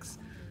bulk packs.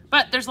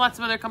 But there's lots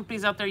of other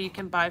companies out there you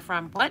can buy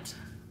from. What?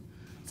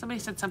 Somebody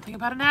said something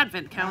about an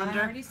advent calendar.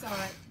 I already saw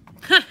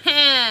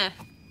it.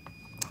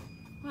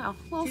 Well,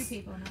 2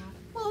 people now.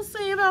 We'll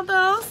see about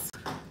those.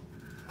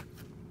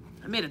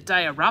 I made a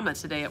diorama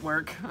today at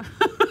work.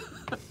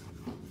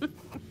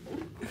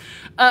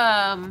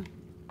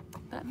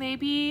 That may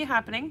be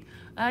happening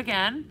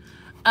again.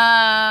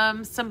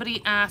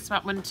 Somebody asked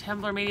about when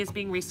Tumbler Mania is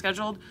being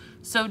rescheduled.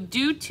 So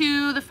due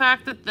to the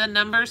fact that the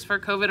numbers for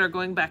COVID are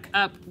going back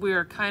up,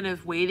 we're kind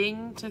of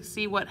waiting to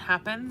see what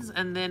happens,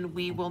 and then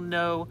we will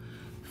know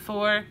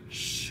for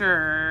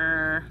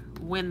sure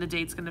when the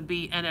date's going to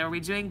be. And are we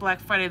doing Black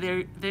Friday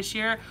there this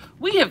year?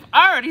 We have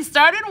already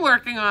started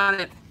working on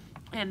it.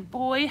 And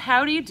boy,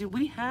 howdy do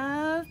we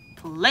have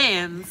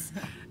plans.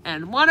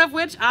 And one of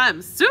which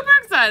I'm super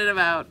excited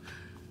about.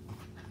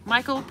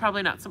 Michael,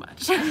 probably not so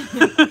much.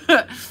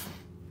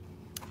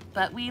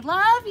 But we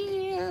love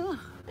you.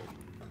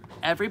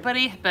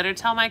 Everybody better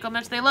tell Michael how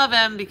much they love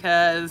him,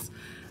 because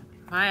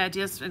my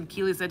ideas and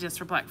Keely's ideas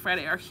for Black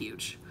Friday are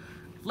huge.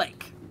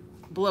 Like,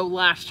 blow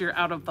last year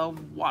out of the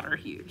water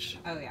huge.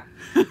 Oh, yeah.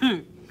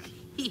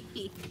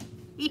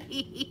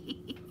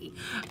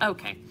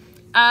 Okay.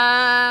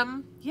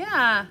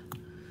 Yeah.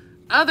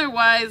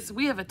 Otherwise,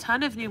 we have a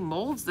ton of new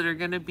molds that are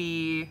going to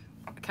be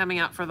coming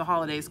out for the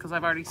holidays, because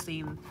I've already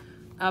seen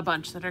a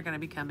bunch that are going to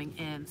be coming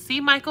in.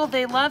 See, Michael,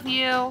 they love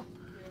you.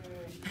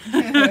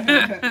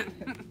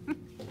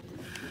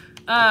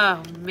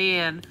 Oh,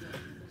 man.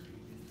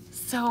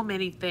 So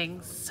many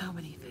things. So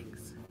many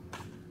things.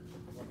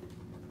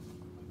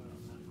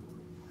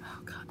 Oh,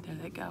 God, there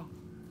they go.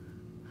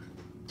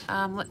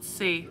 Let's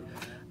see.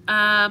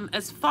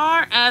 As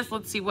far as,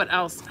 let's see what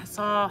else. I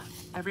saw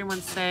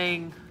everyone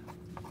saying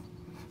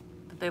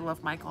that they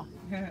love Michael.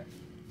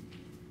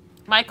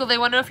 Michael, they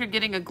want to know if you're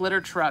getting a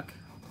glitter truck.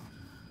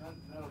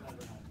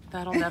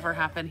 That'll never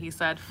happen, he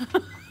said.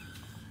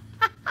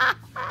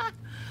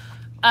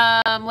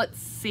 Let's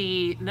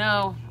see.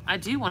 No, I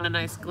do want a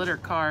nice glitter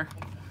car.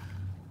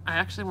 I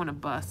actually want a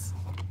bus.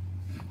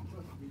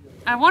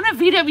 I want a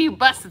VW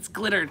bus that's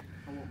glittered.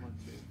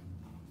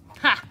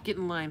 Ha! Get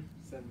in line.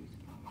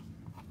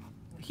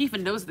 He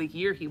even knows the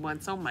year he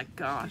wants. Oh my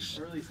gosh.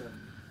 Early 70s.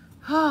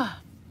 Huh?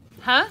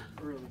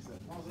 Early 70s.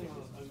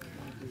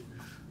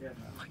 Oh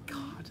my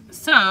god.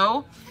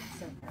 So,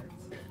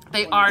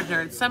 they are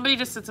nerds. Somebody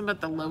just said something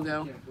about the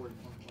logo.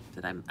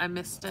 Did I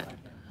missed it?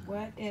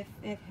 What if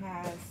it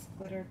has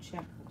glitter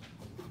chip?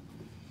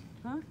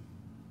 Huh?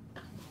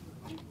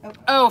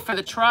 Oh, for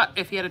the truck,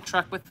 if he had a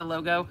truck with the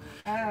logo.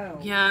 Oh.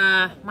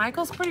 Yeah,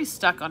 Michael's pretty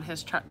stuck on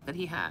his truck that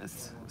he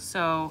has.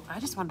 So, I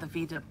just want the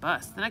Vita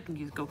bus. Then I can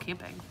go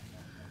camping.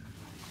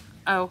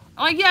 Oh,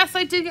 yes,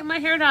 I did get my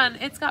hair done.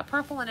 It's got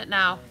purple in it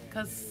now,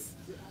 because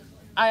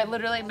I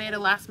literally made a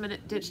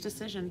last-minute ditch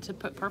decision to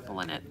put purple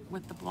in it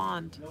with the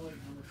blonde.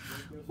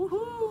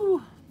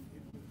 Woohoo!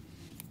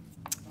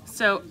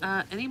 So,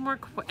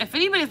 if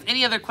anybody has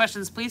any other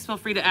questions, please feel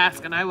free to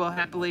ask, and I will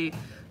happily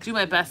do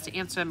my best to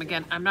answer them.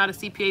 Again, I'm not a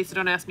CPA, so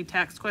don't ask me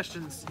tax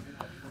questions,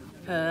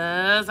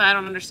 because I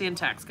don't understand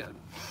tax code.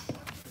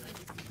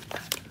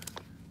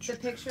 The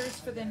pictures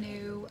for the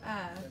new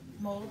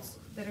molds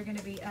that are going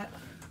to be up.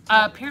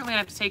 Apparently, I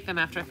have to take them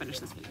after I finish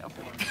this video.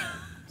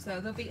 So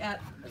they'll be up.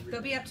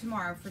 They'll be up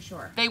tomorrow for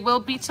sure. They will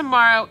be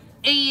tomorrow,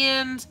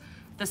 and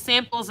the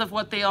samples of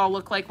what they all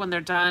look like when they're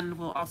done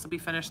will also be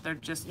finished. They're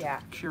just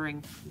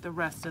curing the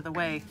rest of the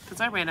way, because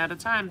I ran out of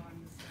time.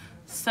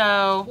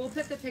 So we'll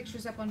put the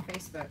pictures up on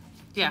Facebook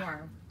Yeah.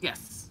 tomorrow.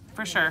 Yes,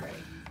 for sure.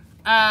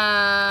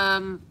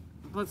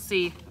 Let's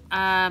see.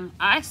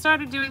 I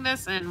started doing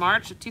this in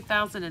March of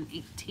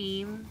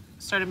 2018.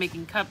 Started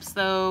making cups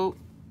though.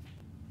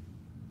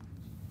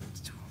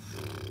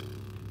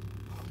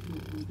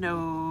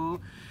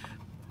 No.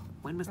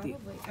 When was the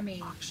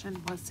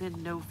auction? Was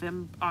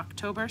in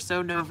October,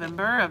 so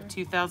November of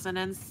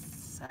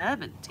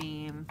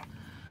 2017.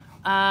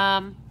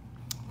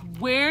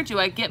 Where do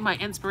I get my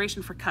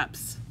inspiration for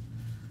cups?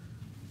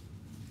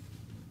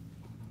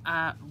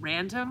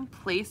 Random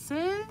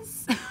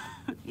places.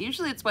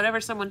 Usually it's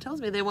whatever someone tells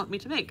me they want me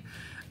to make.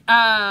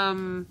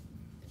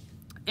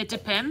 It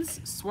depends.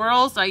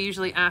 Swirls, I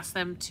usually ask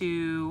them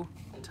to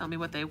tell me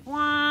what they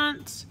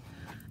want.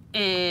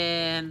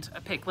 and I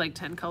pick like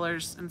 10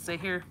 colors and say,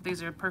 here,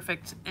 these are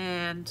perfect,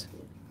 and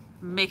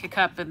make a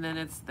cup, and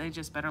then they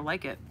just better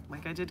like it.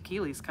 Like I did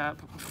Keely's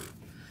cup.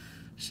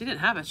 She didn't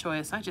have a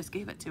choice. I just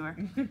gave it to her.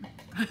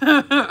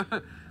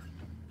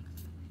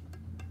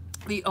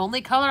 The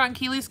only color on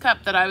Keely's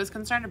cup that I was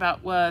concerned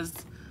about was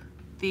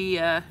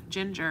the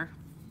ginger.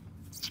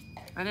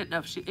 I didn't know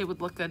if it would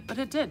look good, but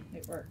it did.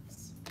 It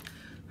works.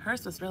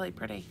 Hers was really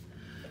pretty.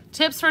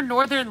 Tips for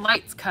Northern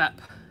Lights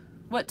cup.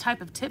 What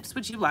type of tips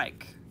would you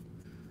like?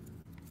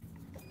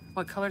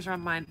 What colors are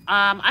on mine?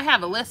 I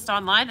have a list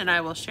online and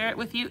I will share it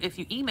with you. If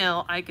you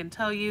email, I can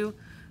tell you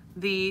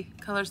the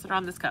colors that are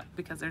on this cup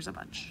because there's a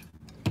bunch.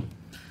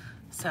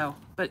 So,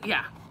 but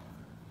yeah.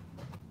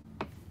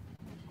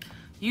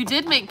 You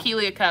did make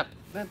Keely a cup.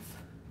 That's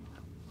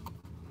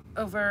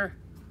over.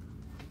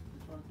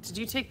 Did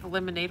you take the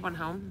lemonade one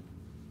home?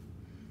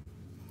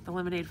 The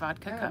lemonade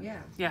vodka cup? Yeah.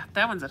 Yeah,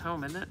 that one's at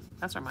home, isn't it?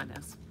 That's where mine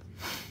is.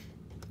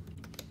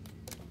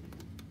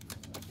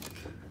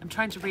 I'm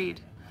trying to read.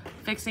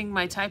 Fixing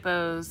my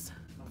typos.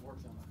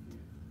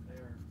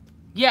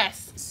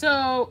 Yes,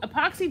 so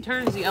epoxy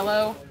turns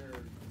yellow.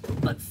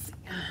 Let's see.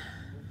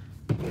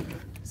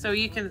 So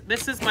you can,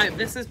 this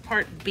is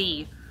part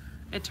B.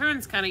 It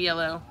turns kind of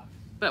yellow,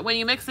 but when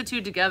you mix the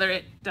two together,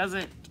 it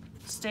doesn't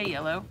stay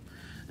yellow.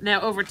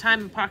 Now over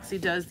time, epoxy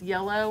does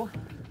yellow.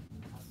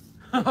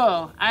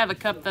 Oh, I have a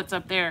cup that's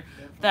up there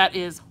that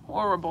is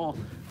horrible.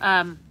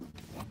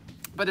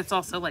 But it's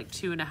also like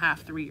 2.5,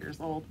 3 years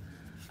old.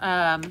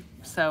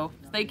 So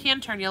they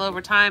can turn yellow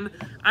over time.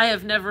 I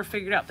have never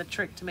figured out the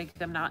trick to make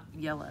them not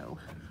yellow.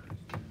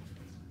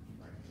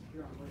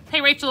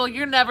 Hey, Rachel,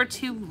 you're never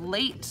too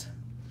late.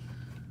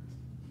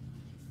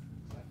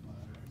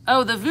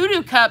 Oh, the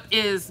voodoo cup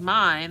is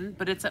mine,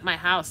 but it's at my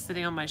house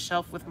sitting on my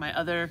shelf with my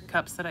other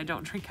cups that I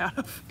don't drink out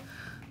of.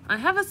 I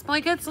have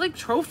it's like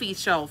trophy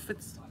shelf.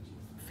 It's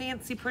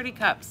fancy, pretty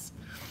cups.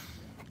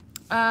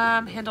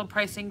 Handle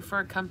pricing for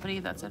a company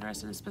that's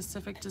interested in a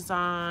specific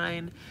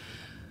design.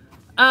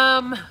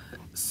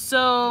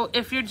 So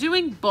if you're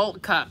doing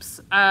bulk cups,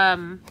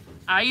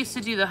 I used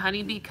to do the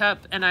honeybee cup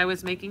and I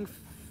was making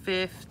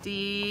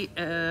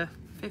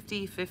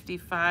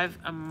 55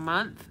 a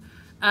month.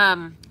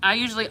 I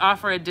usually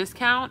offer a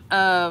discount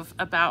of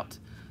about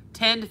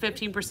 10 to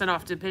 15%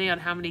 off depending on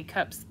how many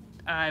cups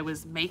I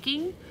was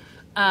making.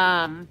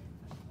 So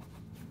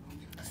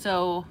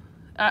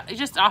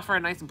just offer a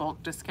nice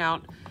bulk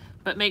discount,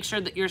 but make sure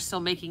that you're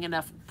still making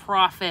enough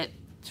profit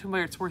to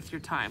where it's worth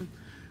your time.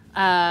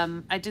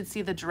 I did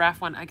see the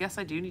giraffe one. I guess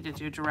I do need to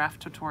do a giraffe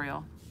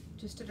tutorial.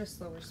 Just at a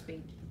slower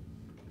speed.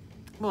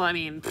 Well, I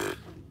mean,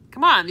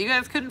 come on, you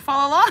guys couldn't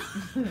follow along?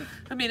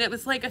 I mean, it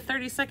was like a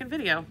 30-second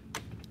video.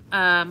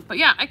 But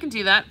yeah, I can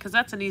do that because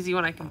that's an easy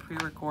one I can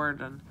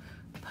pre-record and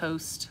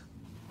post.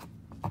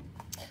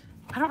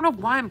 I don't know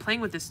why I'm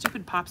playing with this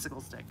stupid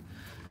popsicle stick.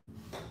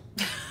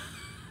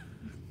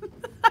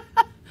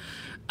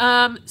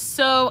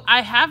 So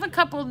I have a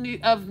couple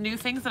new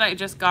things that I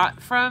just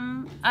got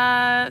from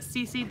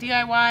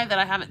CCDIY that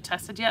I haven't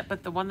tested yet,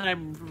 but the one that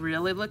I'm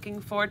really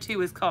looking forward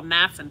to is called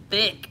Nice and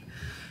Thick.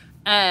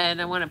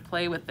 And I want to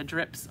play with the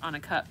drips on a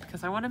cup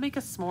because I want to make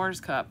a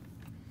s'mores cup.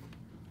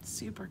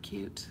 Super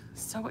cute.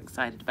 So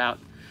excited about.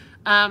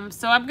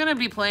 So I'm going to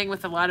be playing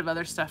with a lot of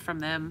other stuff from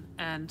them.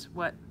 And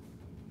what?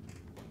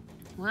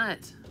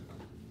 What?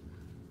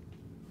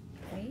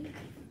 Wait.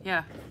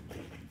 Yeah.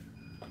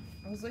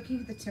 I was looking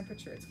at the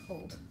temperature. It's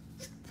cold.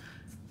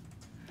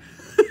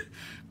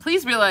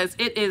 Please realize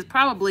it is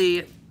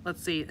probably,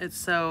 let's see,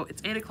 it's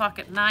 8 o'clock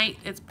at night.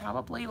 It's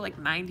probably like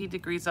 90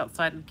 degrees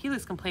outside, and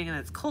Keely's complaining that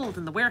it's cold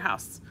in the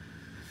warehouse.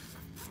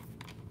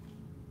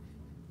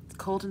 It's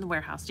cold in the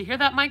warehouse. Do you hear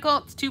that, Michael?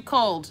 It's too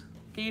cold.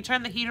 Can you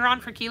turn the heater on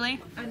for Keely?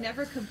 I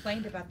never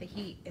complained about the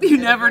heat. You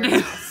never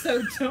did.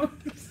 So don't.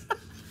 It's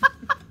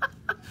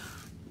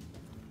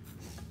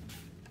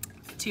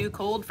too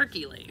cold for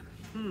Keely.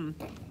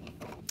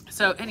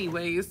 So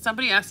anyways,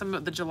 somebody asked him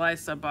about the July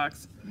sub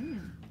box.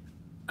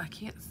 I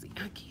can't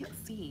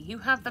see. You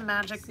have the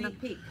magic. Sneak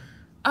peek.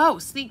 Oh,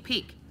 sneak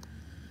peek.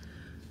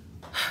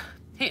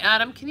 Hey,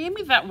 Adam, can you hand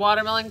me that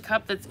watermelon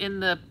cup that's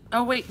in the...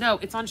 Oh, wait, no,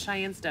 it's on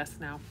Cheyenne's desk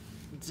now.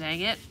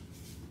 Dang it.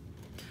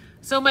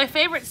 So my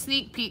favorite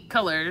sneak peek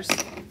colors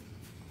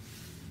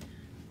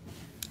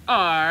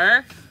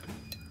are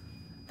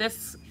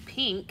this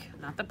pink,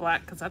 not the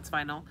black because that's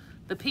vinyl.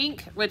 The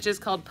pink, which is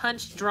called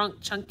Punch Drunk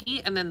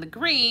Chunky, and then the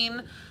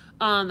green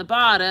on the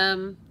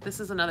bottom. This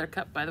is another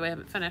cup, by the way, I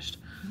haven't finished.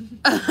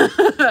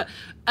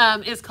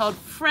 Is called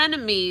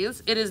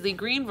Frenemies. It is the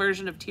green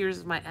version of Tears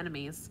of My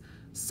Enemies.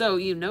 So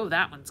you know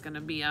that one's going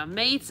to be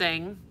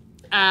amazing.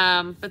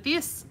 But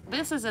this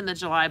is in the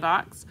July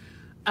box.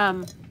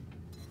 I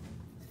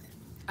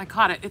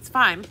caught it. It's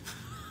fine.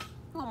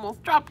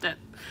 Almost dropped it.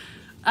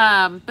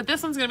 But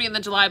this one's going to be in the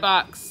July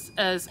box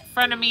as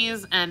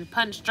Frenemies and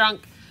Punch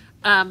Drunk.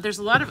 There's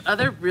a lot of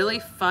other really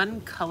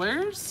fun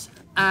colors,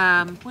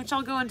 which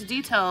I'll go into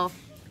detail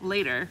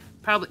later.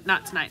 Probably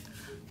not tonight.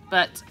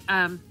 But,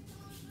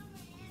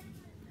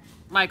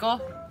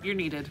 Michael, you're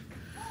needed.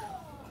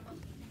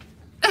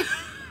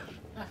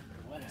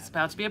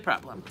 about to be a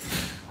problem.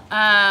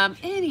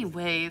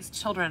 Anyways,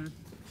 children,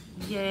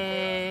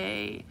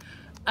 yay.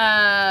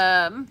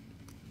 I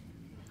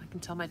can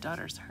tell my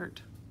daughter's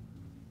hurt.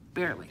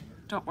 Barely.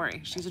 Don't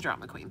worry, she's a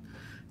drama queen.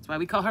 That's why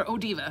we call her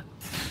Odiva.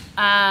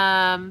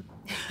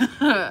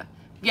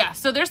 Yeah,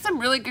 so there's some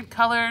really good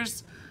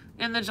colors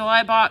in the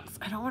July box.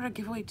 I don't want to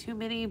give away too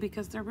many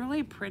because they're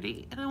really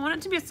pretty and I want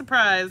it to be a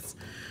surprise.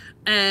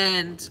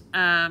 And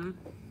I'm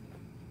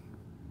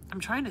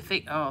trying to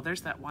think. Oh,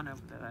 there's that one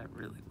over there that I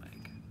really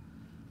like.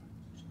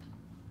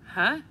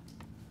 Huh?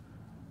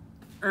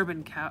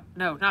 Urban cow.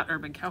 No, not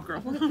urban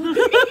cowgirl.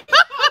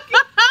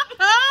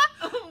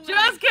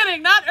 Just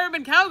kidding. Not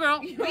urban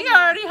cowgirl. We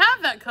already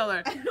have that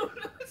color.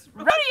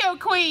 Rodeo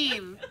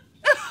queen.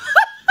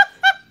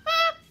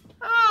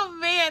 Oh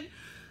man.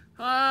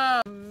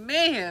 Oh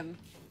man.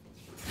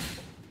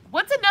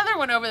 What's another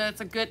one over there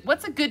that's a good,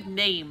 what's a good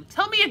name?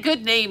 Tell me a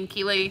good name,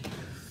 Keely.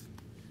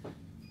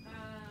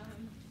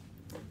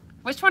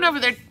 Which one over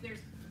there?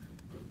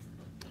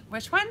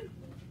 Which one?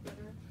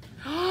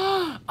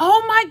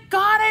 Oh my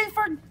God, I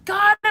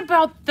forgot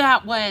about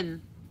that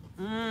one.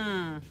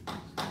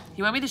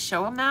 You want me to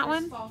show him that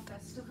one? Fall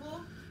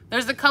Festival.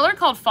 There's a color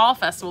called Fall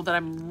Festival that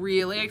I'm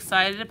really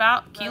excited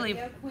about. Keely.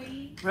 Rodeo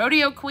Queen.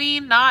 Rodeo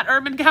Queen, not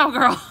Urban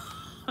Cowgirl.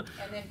 And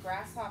then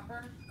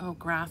Grasshopper. Oh,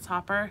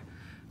 Grasshopper.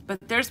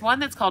 But there's one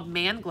that's called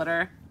Man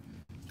Glitter.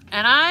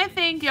 And I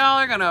think y'all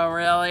are gonna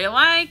really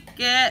like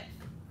it.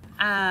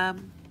 Are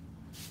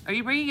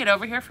you bringing it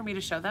over here for me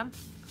to show them?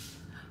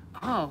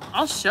 Oh,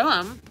 I'll show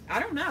them. I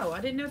don't know. I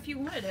didn't know if you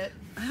wanted it.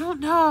 I don't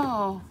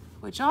know.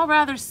 Would y'all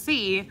rather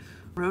see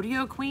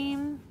Rodeo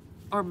Queen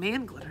or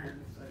Man Glitter?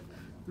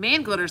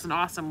 Man Glitter's an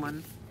awesome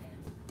one.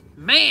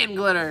 Man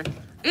Glitter.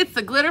 It's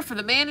the glitter for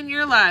the man in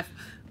your life.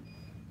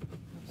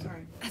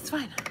 Sorry. It's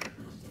fine.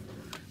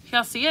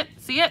 Y'all see it?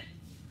 See it?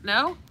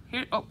 No?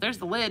 Here. Oh, there's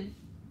the lid.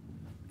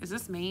 Is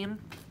this Man?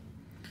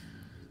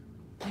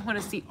 I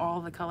want to see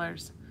all the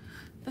colors.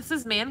 This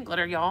is Man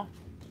Glitter, y'all.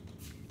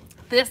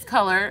 This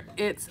color,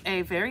 it's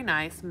a very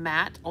nice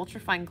matte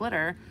ultrafine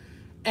glitter.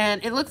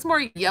 And it looks more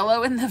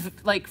yellow in the,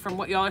 like from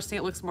what y'all are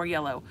seeing, it looks more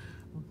yellow.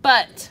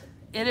 But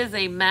it is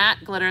a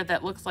matte glitter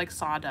that looks like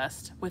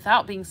sawdust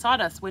without being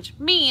sawdust, which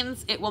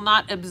means it will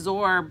not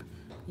absorb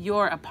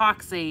your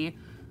epoxy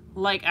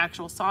like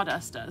actual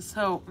sawdust does.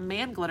 So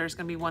Man Glitter is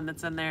going to be one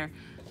that's in there.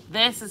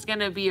 This is going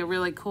to be a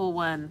really cool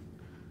one.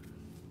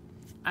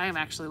 I am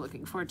actually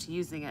looking forward to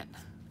using it.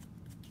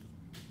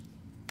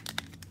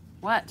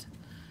 What?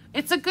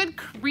 It's a good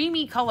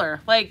creamy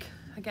color. Like,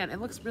 again, it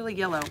looks really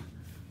yellow.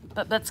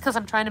 But that's because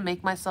I'm trying to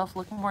make myself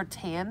look more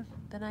tan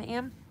than I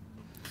am.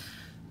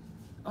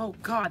 Oh,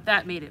 God,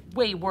 that made it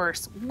way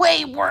worse.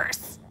 Way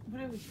worse.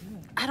 What are we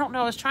doing? I don't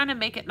know. I was trying to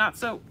make it not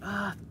so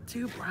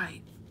too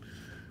bright.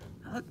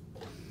 Look.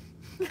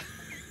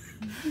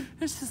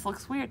 This just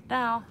looks weird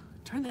now.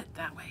 Turn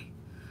that way.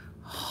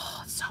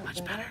 Oh, it's so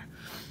much better.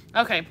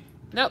 Okay.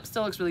 Nope,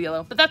 still looks really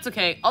yellow. But that's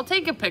okay. I'll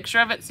take a picture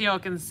of it so y'all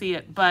can see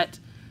it. But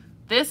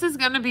this is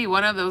going to be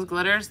one of those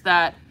glitters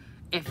that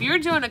if you're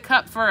doing a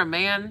cup for a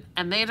man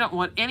and they don't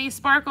want any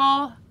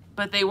sparkle,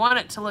 but they want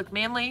it to look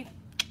manly,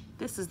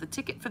 this is the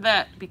ticket for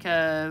that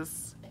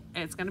because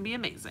it's going to be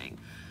amazing.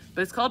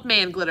 But it's called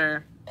Man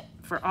Glitter.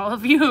 For all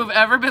of you who've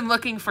ever been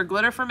looking for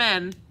glitter for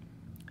men,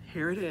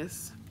 here it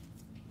is.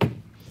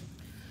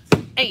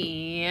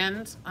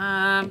 And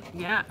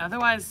yeah,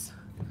 otherwise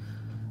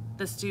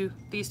these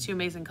two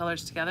amazing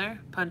colors together,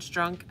 Punch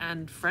Drunk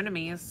and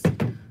Frenemies,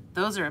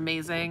 those are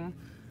amazing.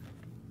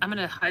 I'm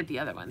gonna hide the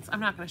other ones. I'm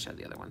not gonna show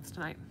the other ones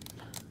tonight.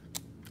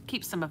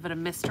 Keep some of it a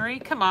mystery.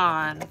 Come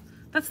on.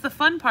 That's the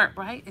fun part,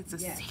 right? It's a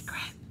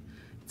secret.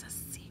 It's a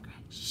secret.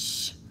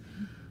 Shh.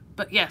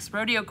 But yes,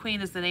 Rodeo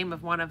Queen is the name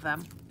of one of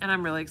them, and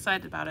I'm really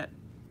excited about it.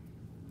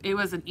 It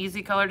was an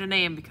easy color to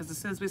name because as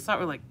soon as we saw it,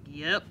 we're like,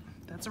 yep,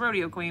 that's a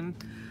Rodeo Queen.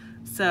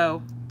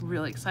 So,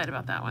 really excited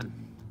about that one.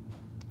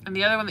 And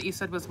the other one that you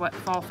said was what?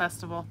 Fall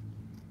Festival.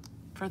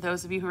 For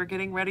those of you who are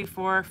getting ready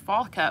for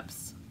fall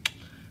cups.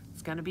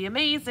 It's gonna be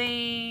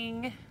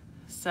amazing.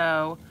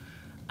 So,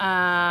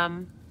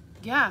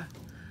 yeah.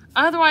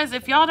 Otherwise,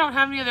 if y'all don't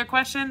have any other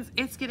questions,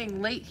 it's getting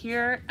late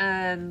here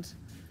and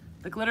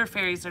the glitter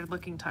fairies are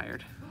looking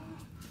tired.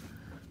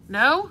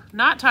 No,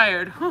 not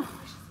tired. Whew.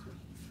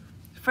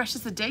 Fresh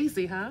as a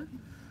daisy, huh?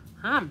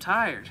 I'm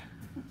tired.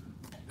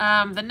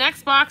 The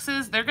next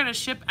boxes, they're gonna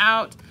ship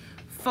out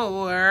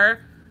for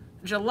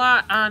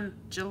July,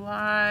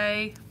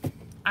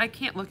 I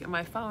can't look at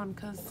my phone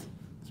because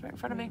it's right in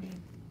front of me.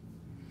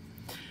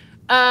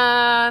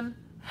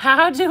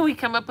 How do we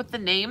come up with the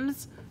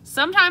names?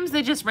 Sometimes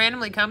they just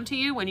randomly come to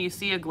you when you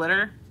see a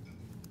glitter.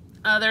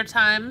 Other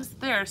times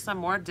they are some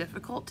more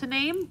difficult to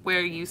name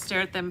where you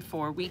stare at them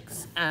for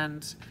weeks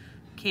and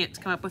can't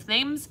come up with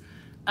names.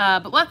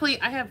 But luckily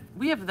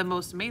we have the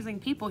most amazing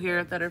people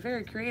here that are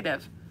very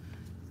creative.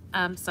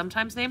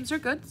 Sometimes names are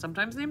good,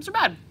 sometimes names are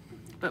bad.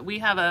 But we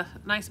have a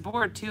nice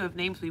board too of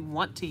names we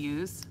want to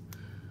use.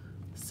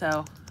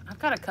 So I've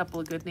got a couple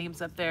of good names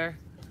up there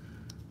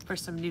for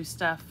some new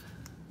stuff.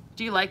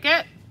 Do you like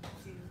it?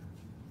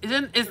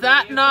 Is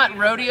that not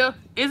rodeo?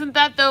 Isn't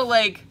that though,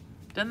 like,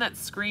 doesn't that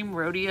scream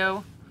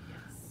rodeo?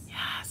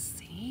 Yeah,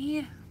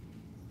 see?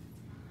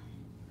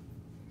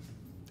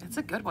 It's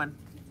a good one.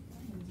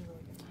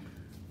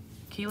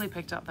 Keely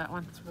picked up that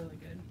one. It's really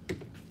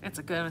good. It's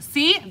a good one.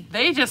 See?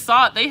 They just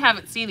saw it. They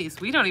haven't seen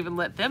these. We don't even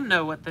let them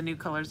know what the new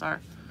colors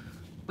are.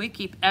 We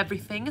keep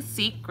everything a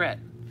secret.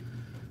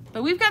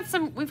 But we've got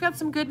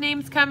some good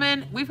names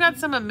coming. We've got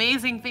some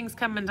amazing things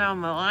coming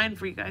down the line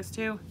for you guys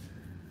too.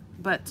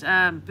 But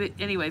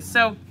anyways,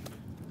 so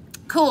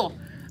cool.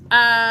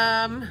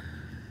 I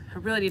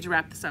really need to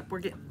wrap this up.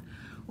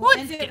 We'll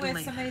end it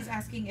with somebody's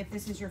asking if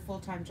this is your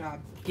full-time job.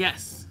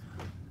 Yes.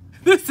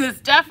 This is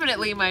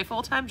definitely my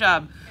full-time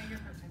job.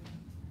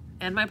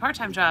 And my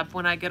part-time job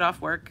when I get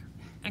off work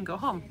and go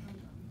home.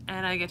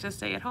 And I get to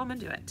stay at home and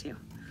do it too.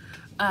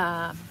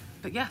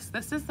 But yes,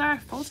 this is our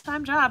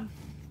full-time job.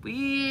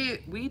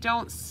 We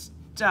don't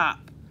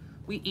stop.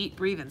 We eat,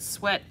 breathe, and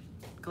sweat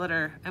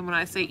glitter. And when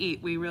I say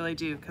eat, we really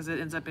do, because it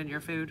ends up in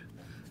your food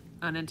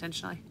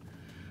unintentionally.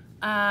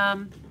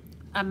 A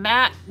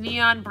matte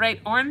neon bright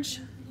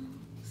orange,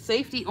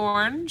 safety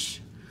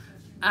orange.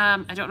 I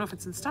don't know if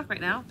it's in stock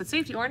right now, but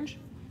safety orange.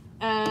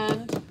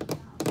 And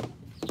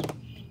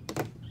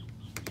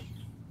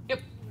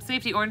yep,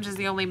 safety orange is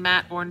the only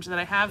matte orange that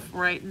I have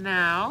right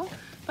now.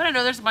 But I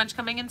know there's a bunch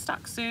coming in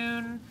stock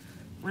soon,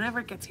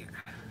 whenever it gets here.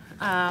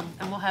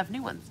 And we'll have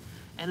new ones,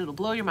 and it'll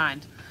blow your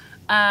mind.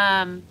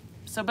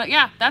 But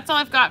yeah, that's all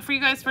I've got for you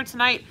guys for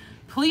tonight.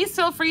 Please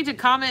feel free to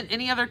comment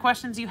any other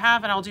questions you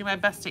have, and I'll do my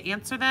best to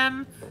answer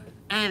them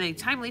in a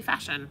timely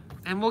fashion.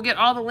 And we'll get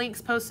all the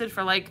links posted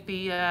for like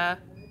the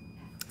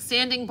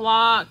sanding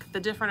block, the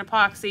different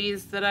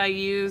epoxies that I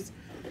use,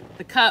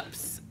 the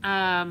cups,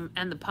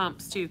 and the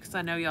pumps too, because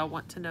I know y'all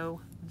want to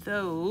know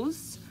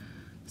those.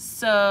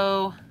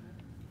 So,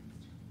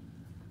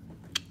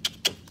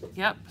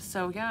 yep,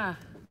 so yeah.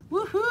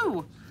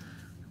 Woohoo!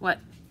 What?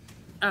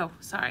 Oh,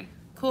 sorry.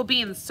 Cool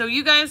beans. So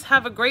you guys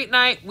have a great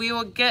night.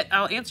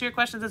 I'll answer your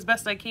questions as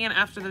best I can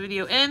after the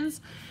video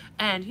ends.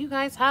 And you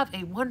guys have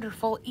a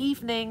wonderful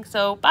evening.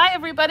 So bye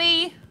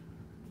everybody.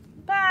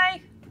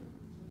 Bye.